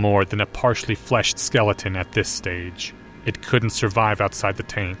little more than a partially fleshed skeleton at this stage. It couldn't survive outside the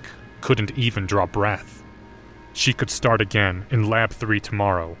tank, couldn't even draw breath. She could start again in Lab 3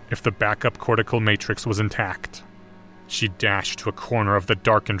 tomorrow if the backup cortical matrix was intact. She dashed to a corner of the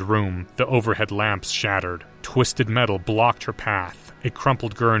darkened room, the overhead lamps shattered. Twisted metal blocked her path, a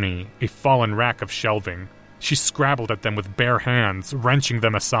crumpled gurney, a fallen rack of shelving. She scrabbled at them with bare hands, wrenching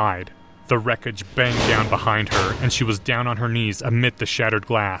them aside. The wreckage banged down behind her, and she was down on her knees amid the shattered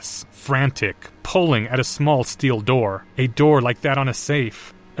glass, frantic, pulling at a small steel door, a door like that on a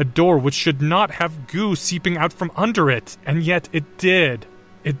safe. A door which should not have goo seeping out from under it, and yet it did.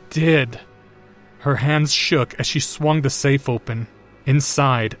 It did. Her hands shook as she swung the safe open.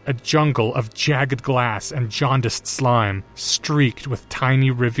 Inside, a jungle of jagged glass and jaundiced slime, streaked with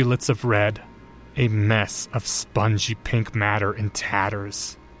tiny rivulets of red. A mess of spongy pink matter in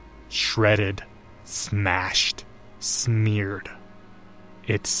tatters. Shredded, smashed, smeared.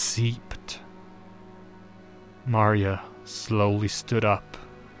 It seeped. Marya slowly stood up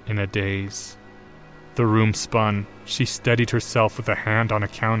in a daze. The room spun. She steadied herself with a hand on a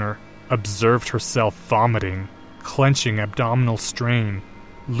counter, observed herself vomiting, clenching abdominal strain,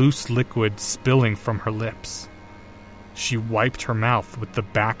 loose liquid spilling from her lips. She wiped her mouth with the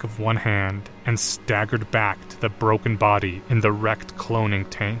back of one hand and staggered back to the broken body in the wrecked cloning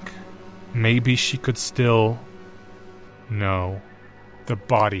tank. Maybe she could still... No. The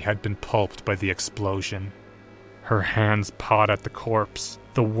body had been pulped by the explosion. Her hands pawed at the corpse,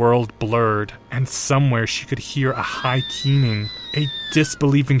 the world blurred, and somewhere she could hear a high keening, a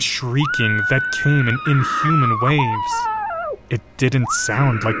disbelieving shrieking that came in inhuman waves. It didn't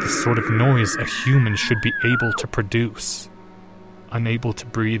sound like the sort of noise a human should be able to produce. Unable to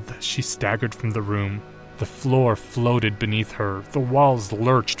breathe, she staggered from the room. The floor floated beneath her, the walls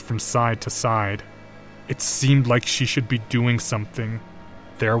lurched from side to side. It seemed like she should be doing something.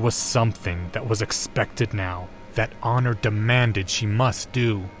 There was something that was expected now, that honor demanded she must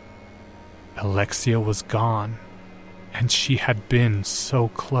do. Alexia was gone, and she had been so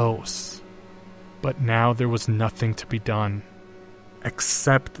close. But now there was nothing to be done.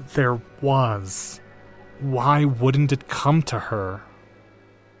 Except there was. Why wouldn't it come to her?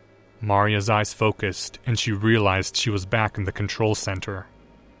 Marya's eyes focused, and she realized she was back in the control center.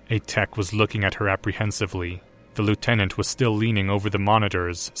 A tech was looking at her apprehensively. The lieutenant was still leaning over the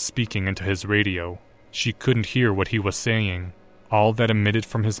monitors, speaking into his radio. She couldn't hear what he was saying. All that emitted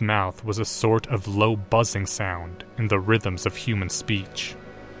from his mouth was a sort of low buzzing sound in the rhythms of human speech.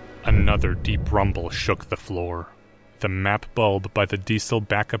 Another deep rumble shook the floor. The map bulb by the diesel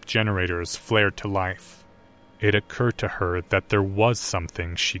backup generators flared to life. It occurred to her that there was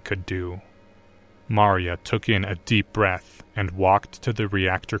something she could do. Marya took in a deep breath and walked to the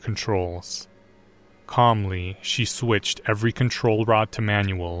reactor controls. Calmly, she switched every control rod to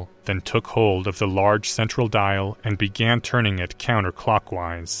manual, then took hold of the large central dial and began turning it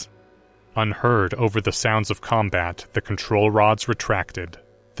counterclockwise. Unheard over the sounds of combat, the control rods retracted.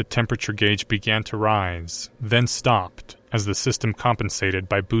 The temperature gauge began to rise, then stopped, as the system compensated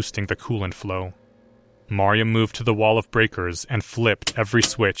by boosting the coolant flow. Marya moved to the wall of breakers and flipped every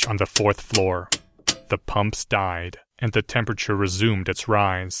switch on the 4th floor. The pumps died, and the temperature resumed its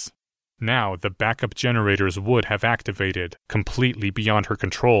rise. Now the backup generators would have activated, completely beyond her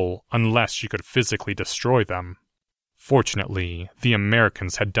control, unless she could physically destroy them. Fortunately, the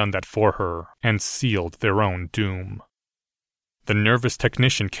Americans had done that for her, and sealed their own doom. The nervous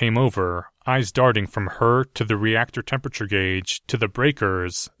technician came over, eyes darting from her to the reactor temperature gauge, to the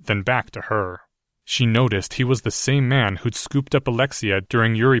breakers, then back to her. She noticed he was the same man who'd scooped up Alexia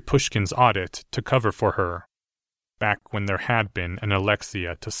during Yuri Pushkin's audit to cover for her. Back when there had been an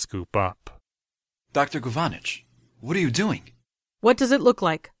Alexia to scoop up. Dr. Guvanich, what are you doing? What does it look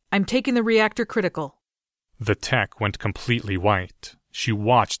like? I'm taking the reactor critical. The tech went completely white. She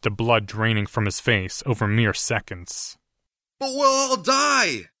watched the blood draining from his face over mere seconds. But we'll all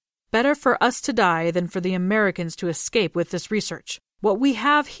die! Better for us to die than for the Americans to escape with this research. What we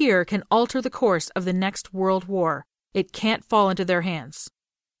have here can alter the course of the next world war. It can't fall into their hands.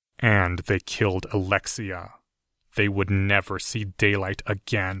 And they killed Alexia. They would never see daylight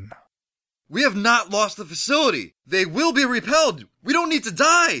again. We have not lost the facility. They will be repelled. We don't need to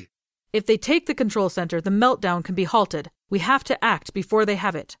die. If they take the control center, the meltdown can be halted. We have to act before they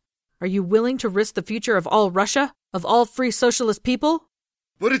have it. Are you willing to risk the future of all Russia? Of all free socialist people?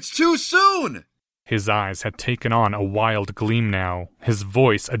 But it's too soon! His eyes had taken on a wild gleam now, his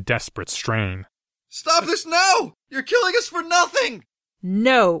voice a desperate strain. Stop this now! You're killing us for nothing!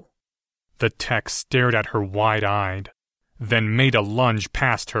 No! The tech stared at her wide-eyed, then made a lunge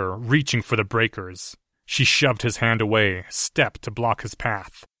past her, reaching for the breakers. She shoved his hand away, stepped to block his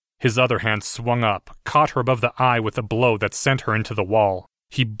path. His other hand swung up, caught her above the eye with a blow that sent her into the wall.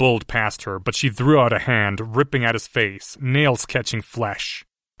 He bulled past her, but she threw out a hand, ripping at his face, nails catching flesh.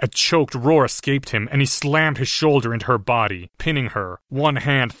 A choked roar escaped him, and he slammed his shoulder into her body, pinning her, one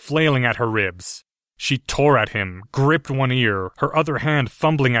hand flailing at her ribs. She tore at him, gripped one ear, her other hand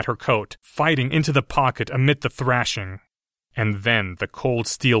fumbling at her coat, fighting into the pocket amid the thrashing. And then the cold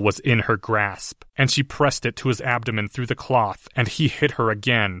steel was in her grasp, and she pressed it to his abdomen through the cloth, and he hit her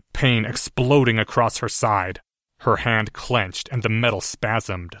again, pain exploding across her side. Her hand clenched, and the metal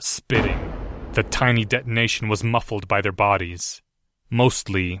spasmed, spitting. The tiny detonation was muffled by their bodies.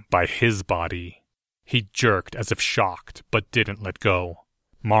 Mostly by his body. He jerked as if shocked, but didn't let go.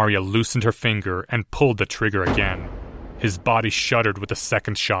 Maria loosened her finger and pulled the trigger again. His body shuddered with the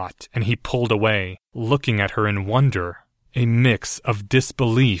second shot, and he pulled away, looking at her in wonder, a mix of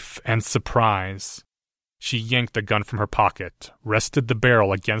disbelief and surprise. She yanked the gun from her pocket, rested the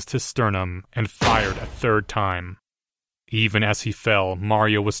barrel against his sternum, and fired a third time. Even as he fell,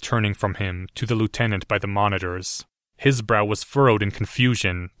 Maria was turning from him to the lieutenant by the monitors. His brow was furrowed in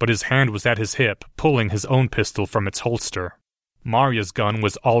confusion, but his hand was at his hip, pulling his own pistol from its holster. Maria's gun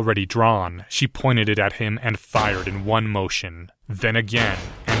was already drawn. She pointed it at him and fired in one motion, then again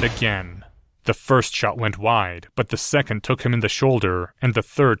and again. The first shot went wide, but the second took him in the shoulder, and the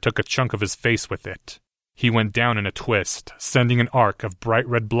third took a chunk of his face with it. He went down in a twist, sending an arc of bright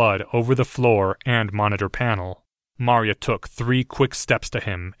red blood over the floor and monitor panel. Maria took 3 quick steps to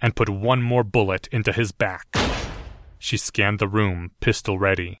him and put one more bullet into his back. She scanned the room, pistol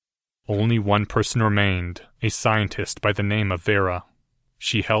ready. Only one person remained, a scientist by the name of Vera.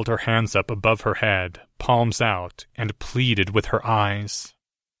 She held her hands up above her head, palms out, and pleaded with her eyes.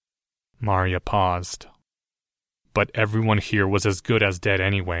 Maria paused. But everyone here was as good as dead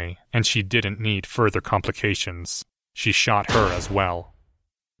anyway, and she didn't need further complications. She shot her as well.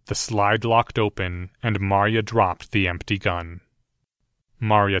 The slide locked open, and Maria dropped the empty gun.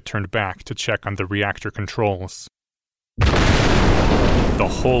 Maria turned back to check on the reactor controls. The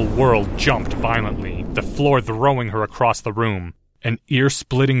whole world jumped violently, the floor throwing her across the room. An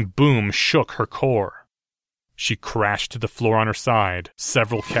ear-splitting boom shook her core. She crashed to the floor on her side,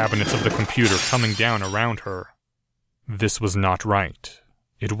 several cabinets of the computer coming down around her. This was not right.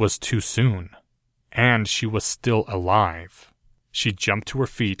 It was too soon. And she was still alive. She jumped to her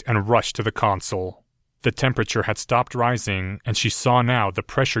feet and rushed to the console. The temperature had stopped rising, and she saw now the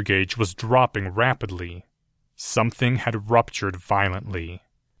pressure gauge was dropping rapidly. Something had ruptured violently.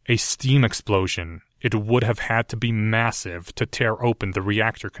 A steam explosion. It would have had to be massive to tear open the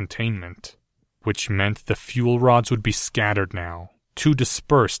reactor containment, which meant the fuel rods would be scattered now, too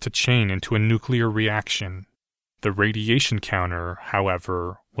dispersed to chain into a nuclear reaction. The radiation counter,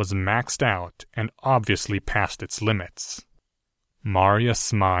 however, was maxed out and obviously past its limits. Maria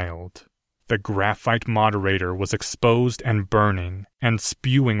smiled. The graphite moderator was exposed and burning, and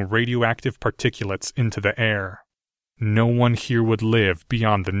spewing radioactive particulates into the air. No one here would live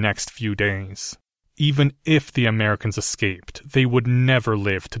beyond the next few days. Even if the Americans escaped, they would never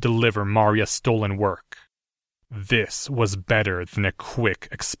live to deliver Maria's stolen work. This was better than a quick,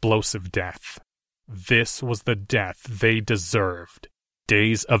 explosive death. This was the death they deserved.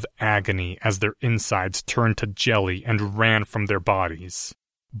 Days of agony as their insides turned to jelly and ran from their bodies.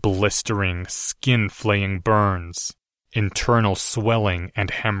 Blistering, skin-flaying burns, internal swelling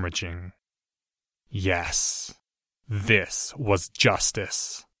and hemorrhaging. Yes, this was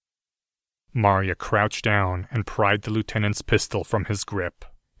justice. Maria crouched down and pried the lieutenant's pistol from his grip.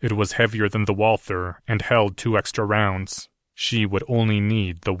 It was heavier than the Walther and held 2 extra rounds. She would only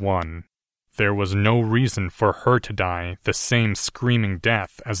need the one. There was no reason for her to die the same screaming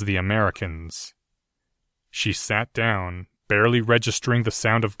death as the Americans. She sat down, barely registering the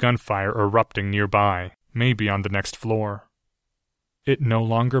sound of gunfire erupting nearby, maybe on the next floor. It no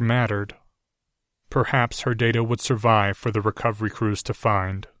longer mattered. Perhaps her data would survive for the recovery crews to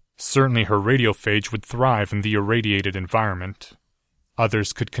find. Certainly her radiophage would thrive in the irradiated environment.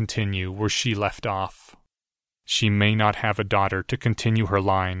 Others could continue where she left off. She may not have a daughter to continue her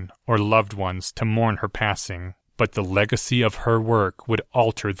line, or loved ones to mourn her passing, but the legacy of her work would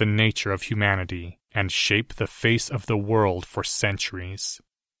alter the nature of humanity and shape the face of the world for centuries.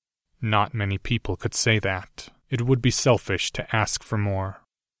 Not many people could say that. It would be selfish to ask for more.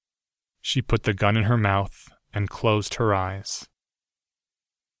 She put the gun in her mouth and closed her eyes.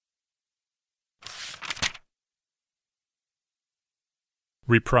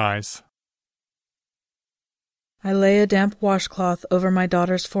 Reprise. I lay a damp washcloth over my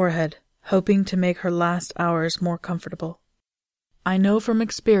daughter's forehead, hoping to make her last hours more comfortable. I know from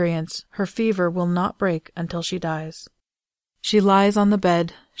experience her fever will not break until she dies. She lies on the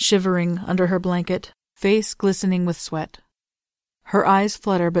bed, shivering under her blanket, face glistening with sweat. Her eyes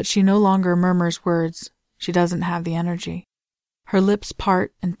flutter, but she no longer murmurs words. She doesn't have the energy. Her lips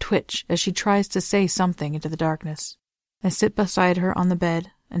part and twitch as she tries to say something into the darkness. I sit beside her on the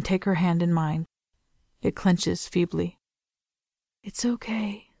bed and take her hand in mine. It clenches feebly. It's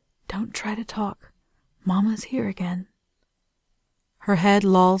okay. Don't try to talk. Mama's here again. Her head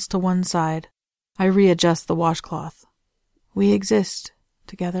lolls to one side. I readjust the washcloth. We exist,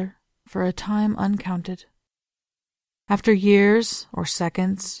 together, for a time uncounted. After years, or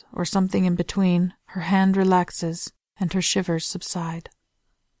seconds, or something in between, her hand relaxes, and her shivers subside.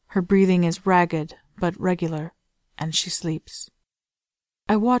 Her breathing is ragged, but regular, and she sleeps.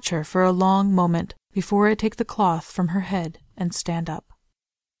 I watch her for a long moment before I take the cloth from her head and stand up.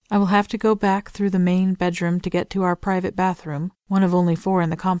 I will have to go back through the main bedroom to get to our private bathroom, one of only 4 in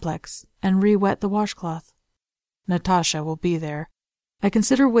the complex, and re-wet the washcloth. Natasha will be there. I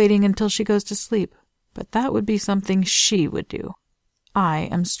consider waiting until she goes to sleep, but that would be something she would do. I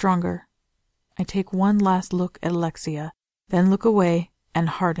am stronger. I take one last look at Alexia, then look away and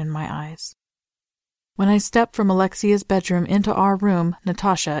harden my eyes. When I step from Alexia's bedroom into our room,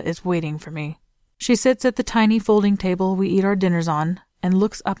 Natasha is waiting for me. She sits at the tiny folding table we eat our dinners on and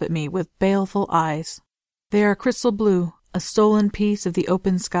looks up at me with baleful eyes. They are crystal blue, a stolen piece of the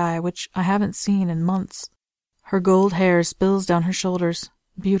open sky which I haven't seen in months. Her gold hair spills down her shoulders,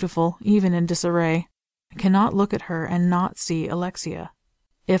 beautiful even in disarray. I cannot look at her and not see Alexia.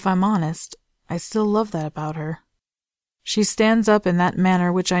 If I'm honest, I still love that about her. She stands up in that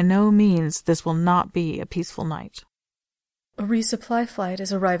manner which I know means this will not be a peaceful night. A resupply flight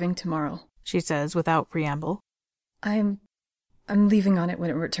is arriving tomorrow, she says without preamble. I'm leaving on it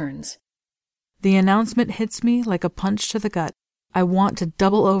when it returns. The announcement hits me like a punch to the gut. I want to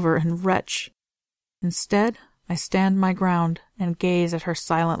double over and retch. Instead, I stand my ground and gaze at her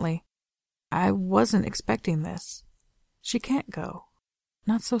silently. I wasn't expecting this. She can't go.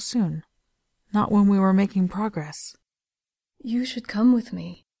 Not so soon. Not when we were making progress. You should come with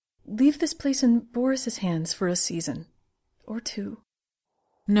me. Leave this place in Boris's hands for a season. Or 2.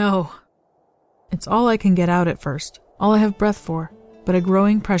 No. It's all I can get out at first. All I have breath for. But a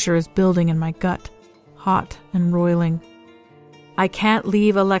growing pressure is building in my gut. Hot and roiling. I can't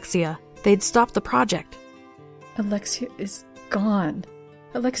leave Alexia. They'd stop the project. Alexia is gone.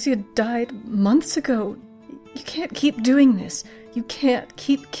 Alexia died months ago. You can't keep doing this. You can't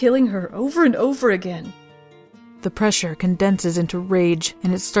keep killing her over and over again. The pressure condenses into rage,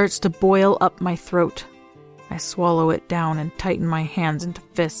 and it starts to boil up my throat. I swallow it down and tighten my hands into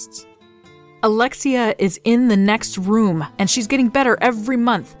fists. Alexia is in the next room, and she's getting better every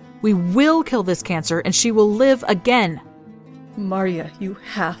month. We will kill this cancer, and she will live again. Maria, you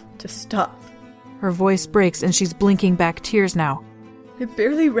have to stop. Her voice breaks, and she's blinking back tears now. I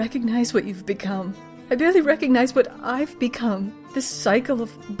barely recognize what you've become. I barely recognize what I've become. This cycle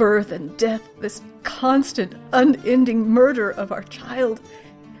of birth and death, this constant, unending murder of our child,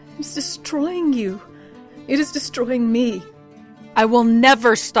 is destroying you. It is destroying me. I will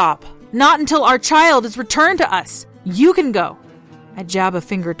never stop. Not until our child is returned to us. You can go. I jab a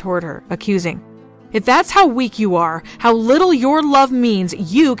finger toward her, accusing. If that's how weak you are, how little your love means,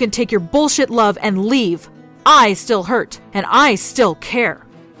 you can take your bullshit love and leave. I still hurt, and I still care.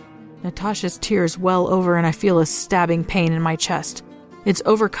 Natasha's tears well over and I feel a stabbing pain in my chest. It's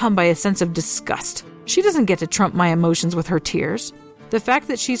overcome by a sense of disgust. She doesn't get to trump my emotions with her tears. The fact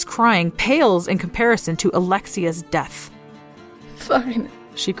that she's crying pales in comparison to Alexia's death. Fine,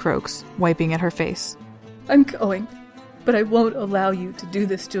 she croaks, wiping at her face. I'm going, but I won't allow you to do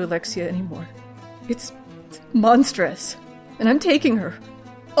this to Alexia anymore. It's monstrous, and I'm taking her.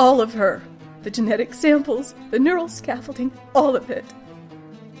 All of her. The genetic samples, the neural scaffolding, all of it.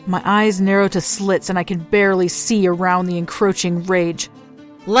 My eyes narrow to slits and I can barely see around the encroaching rage.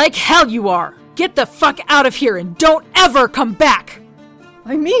 Like hell you are! Get the fuck out of here and don't ever come back!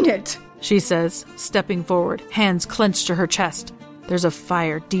 I mean it, she says, stepping forward, hands clenched to her chest. There's a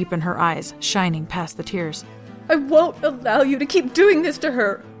fire deep in her eyes, shining past the tears. I won't allow you to keep doing this to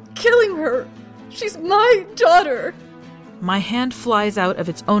her, killing her. She's my daughter. My hand flies out of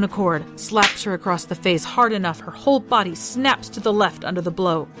its own accord, slaps her across the face hard enough her whole body snaps to the left under the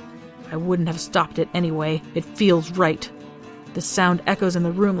blow. I wouldn't have stopped it anyway. It feels right. The sound echoes in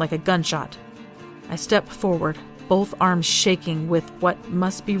the room like a gunshot. I step forward, both arms shaking with what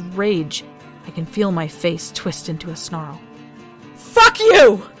must be rage. I can feel my face twist into a snarl. Fuck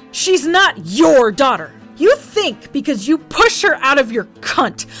you! She's not your daughter! You think because you push her out of your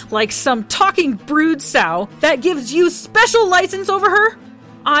cunt like some talking brood sow, that gives you special license over her?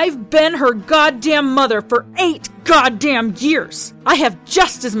 I've been her goddamn mother for 8 goddamn years. I have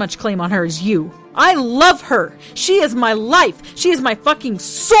just as much claim on her as you. I love her. She is my life. She is my fucking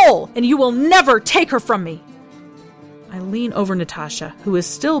soul, and you will never take her from me. I lean over Natasha, who is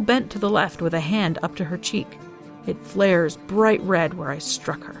still bent to the left with a hand up to her cheek. It flares bright red where I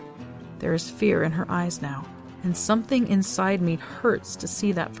struck her. There is fear in her eyes now, and something inside me hurts to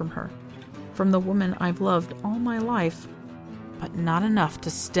see that from her. From the woman I've loved all my life, but not enough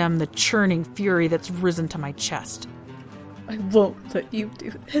to stem the churning fury that's risen to my chest. I won't let you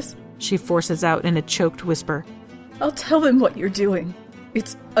do this, she forces out in a choked whisper. I'll tell them what you're doing.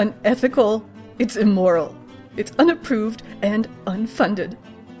 It's unethical, it's immoral, it's unapproved and unfunded.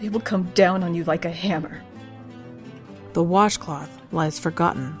 They will come down on you like a hammer. The washcloth lies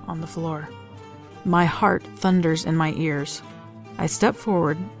forgotten on the floor. My heart thunders in my ears. I step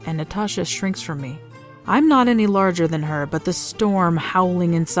forward, and Natasha shrinks from me. I'm not any larger than her, but the storm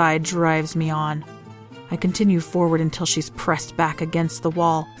howling inside drives me on. I continue forward until she's pressed back against the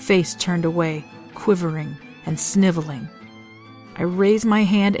wall, face turned away, quivering and sniveling. I raise my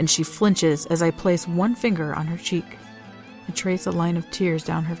hand and she flinches as I place one finger on her cheek. I trace a line of tears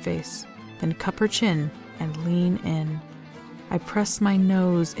down her face, then cup her chin and lean in. I press my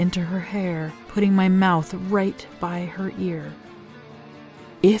nose into her hair, putting my mouth right by her ear.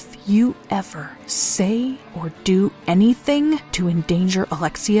 If you ever say or do anything to endanger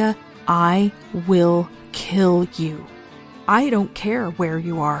Alexia, I will kill you. I don't care where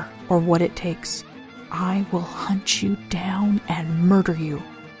you are or what it takes. I will hunt you down and murder you.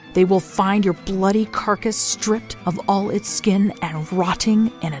 They will find your bloody carcass stripped of all its skin and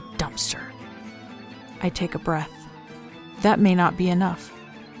rotting in a dumpster. I take a breath. That may not be enough.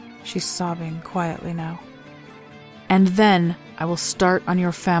 She's sobbing quietly now. And then I will start on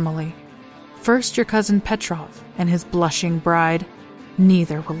your family. First your cousin Petrov and his blushing bride.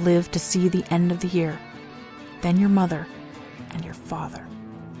 Neither will live to see the end of the year. Then your mother and your father.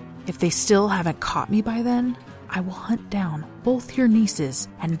 If they still haven't caught me by then, I will hunt down both your nieces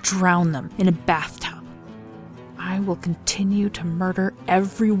and drown them in a bathtub. I will continue to murder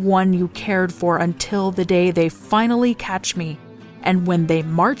everyone you cared for until the day they finally catch me. And when they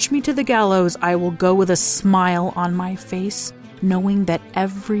march me to the gallows, I will go with a smile on my face, knowing that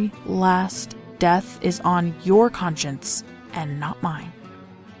every last death is on your conscience and not mine.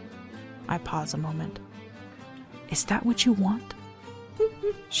 I pause a moment. Is that what you want?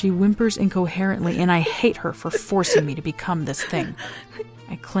 She whimpers incoherently, and I hate her for forcing me to become this thing.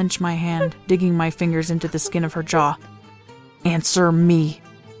 I clench my hand, digging my fingers into the skin of her jaw. Answer me.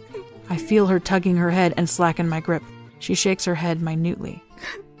 I feel her tugging her head and slacken my grip. She shakes her head minutely.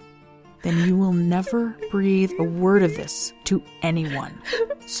 Then you will never breathe a word of this to anyone,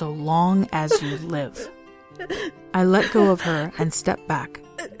 so long as you live. I let go of her and step back.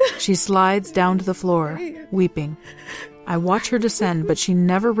 She slides down to the floor, weeping. I watch her descend, but she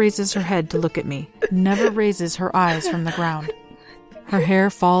never raises her head to look at me, never raises her eyes from the ground. Her hair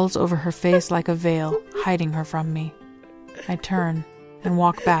falls over her face like a veil, hiding her from me. I turn and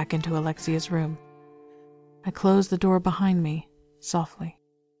walk back into Alexia's room. I close the door behind me, softly.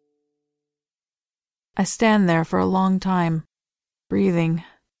 I stand there for a long time, breathing,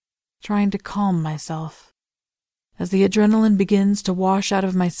 trying to calm myself. As the adrenaline begins to wash out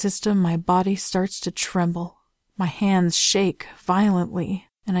of my system, my body starts to tremble. My hands shake violently,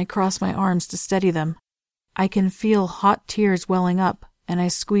 and I cross my arms to steady them. I can feel hot tears welling up, and I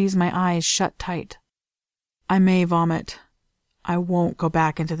squeeze my eyes shut tight. I may vomit. I won't go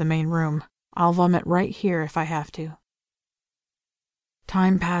back into the main room. I'll vomit right here if I have to.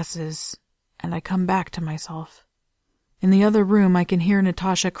 Time passes, and I come back to myself. In the other room, I can hear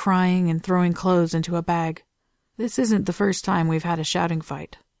Natasha crying and throwing clothes into a bag. This isn't the first time we've had a shouting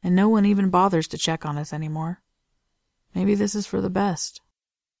fight, and no one even bothers to check on us anymore. Maybe this is for the best.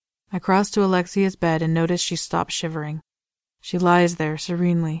 I cross to Alexia's bed and notice she stops shivering. She lies there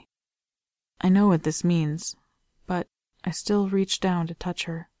serenely. I know what this means, but I still reach down to touch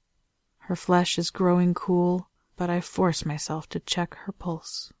her. Her flesh is growing cool, but I force myself to check her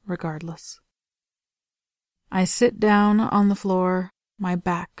pulse regardless. I sit down on the floor, my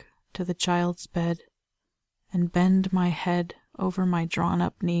back to the child's bed, and bend my head over my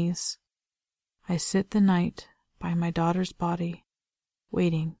drawn-up knees. I sit the night by my daughter's body,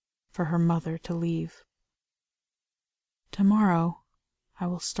 waiting for her mother to leave. Tomorrow, I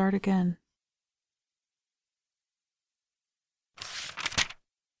will start again.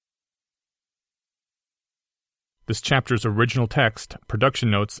 This chapter's original text,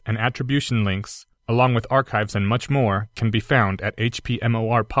 production notes, and attribution links, along with archives and much more, can be found at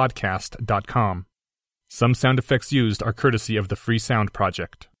hpmorpodcast.com. Some sound effects used are courtesy of the Free Sound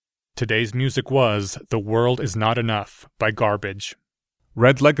Project. Today's music was The World Is Not Enough by Garbage.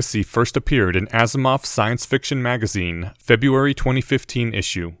 Red Legacy first appeared in Asimov's Science Fiction magazine, February 2015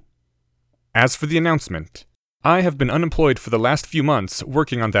 issue. As for the announcement, I have been unemployed for the last few months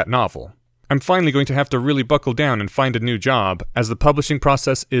working on that novel. I'm finally going to have to really buckle down and find a new job, as the publishing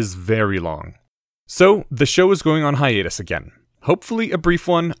process is very long. So, the show is going on hiatus again. Hopefully a brief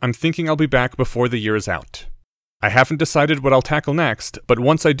one. I'm thinking I'll be back before the year is out. I haven't decided what I'll tackle next, but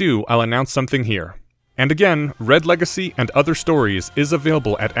once I do, I'll announce something here. And again, Red Legacy and Other Stories is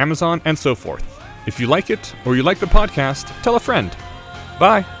available at Amazon and so forth. If you like it, or you like the podcast, tell a friend.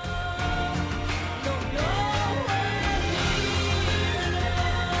 Bye!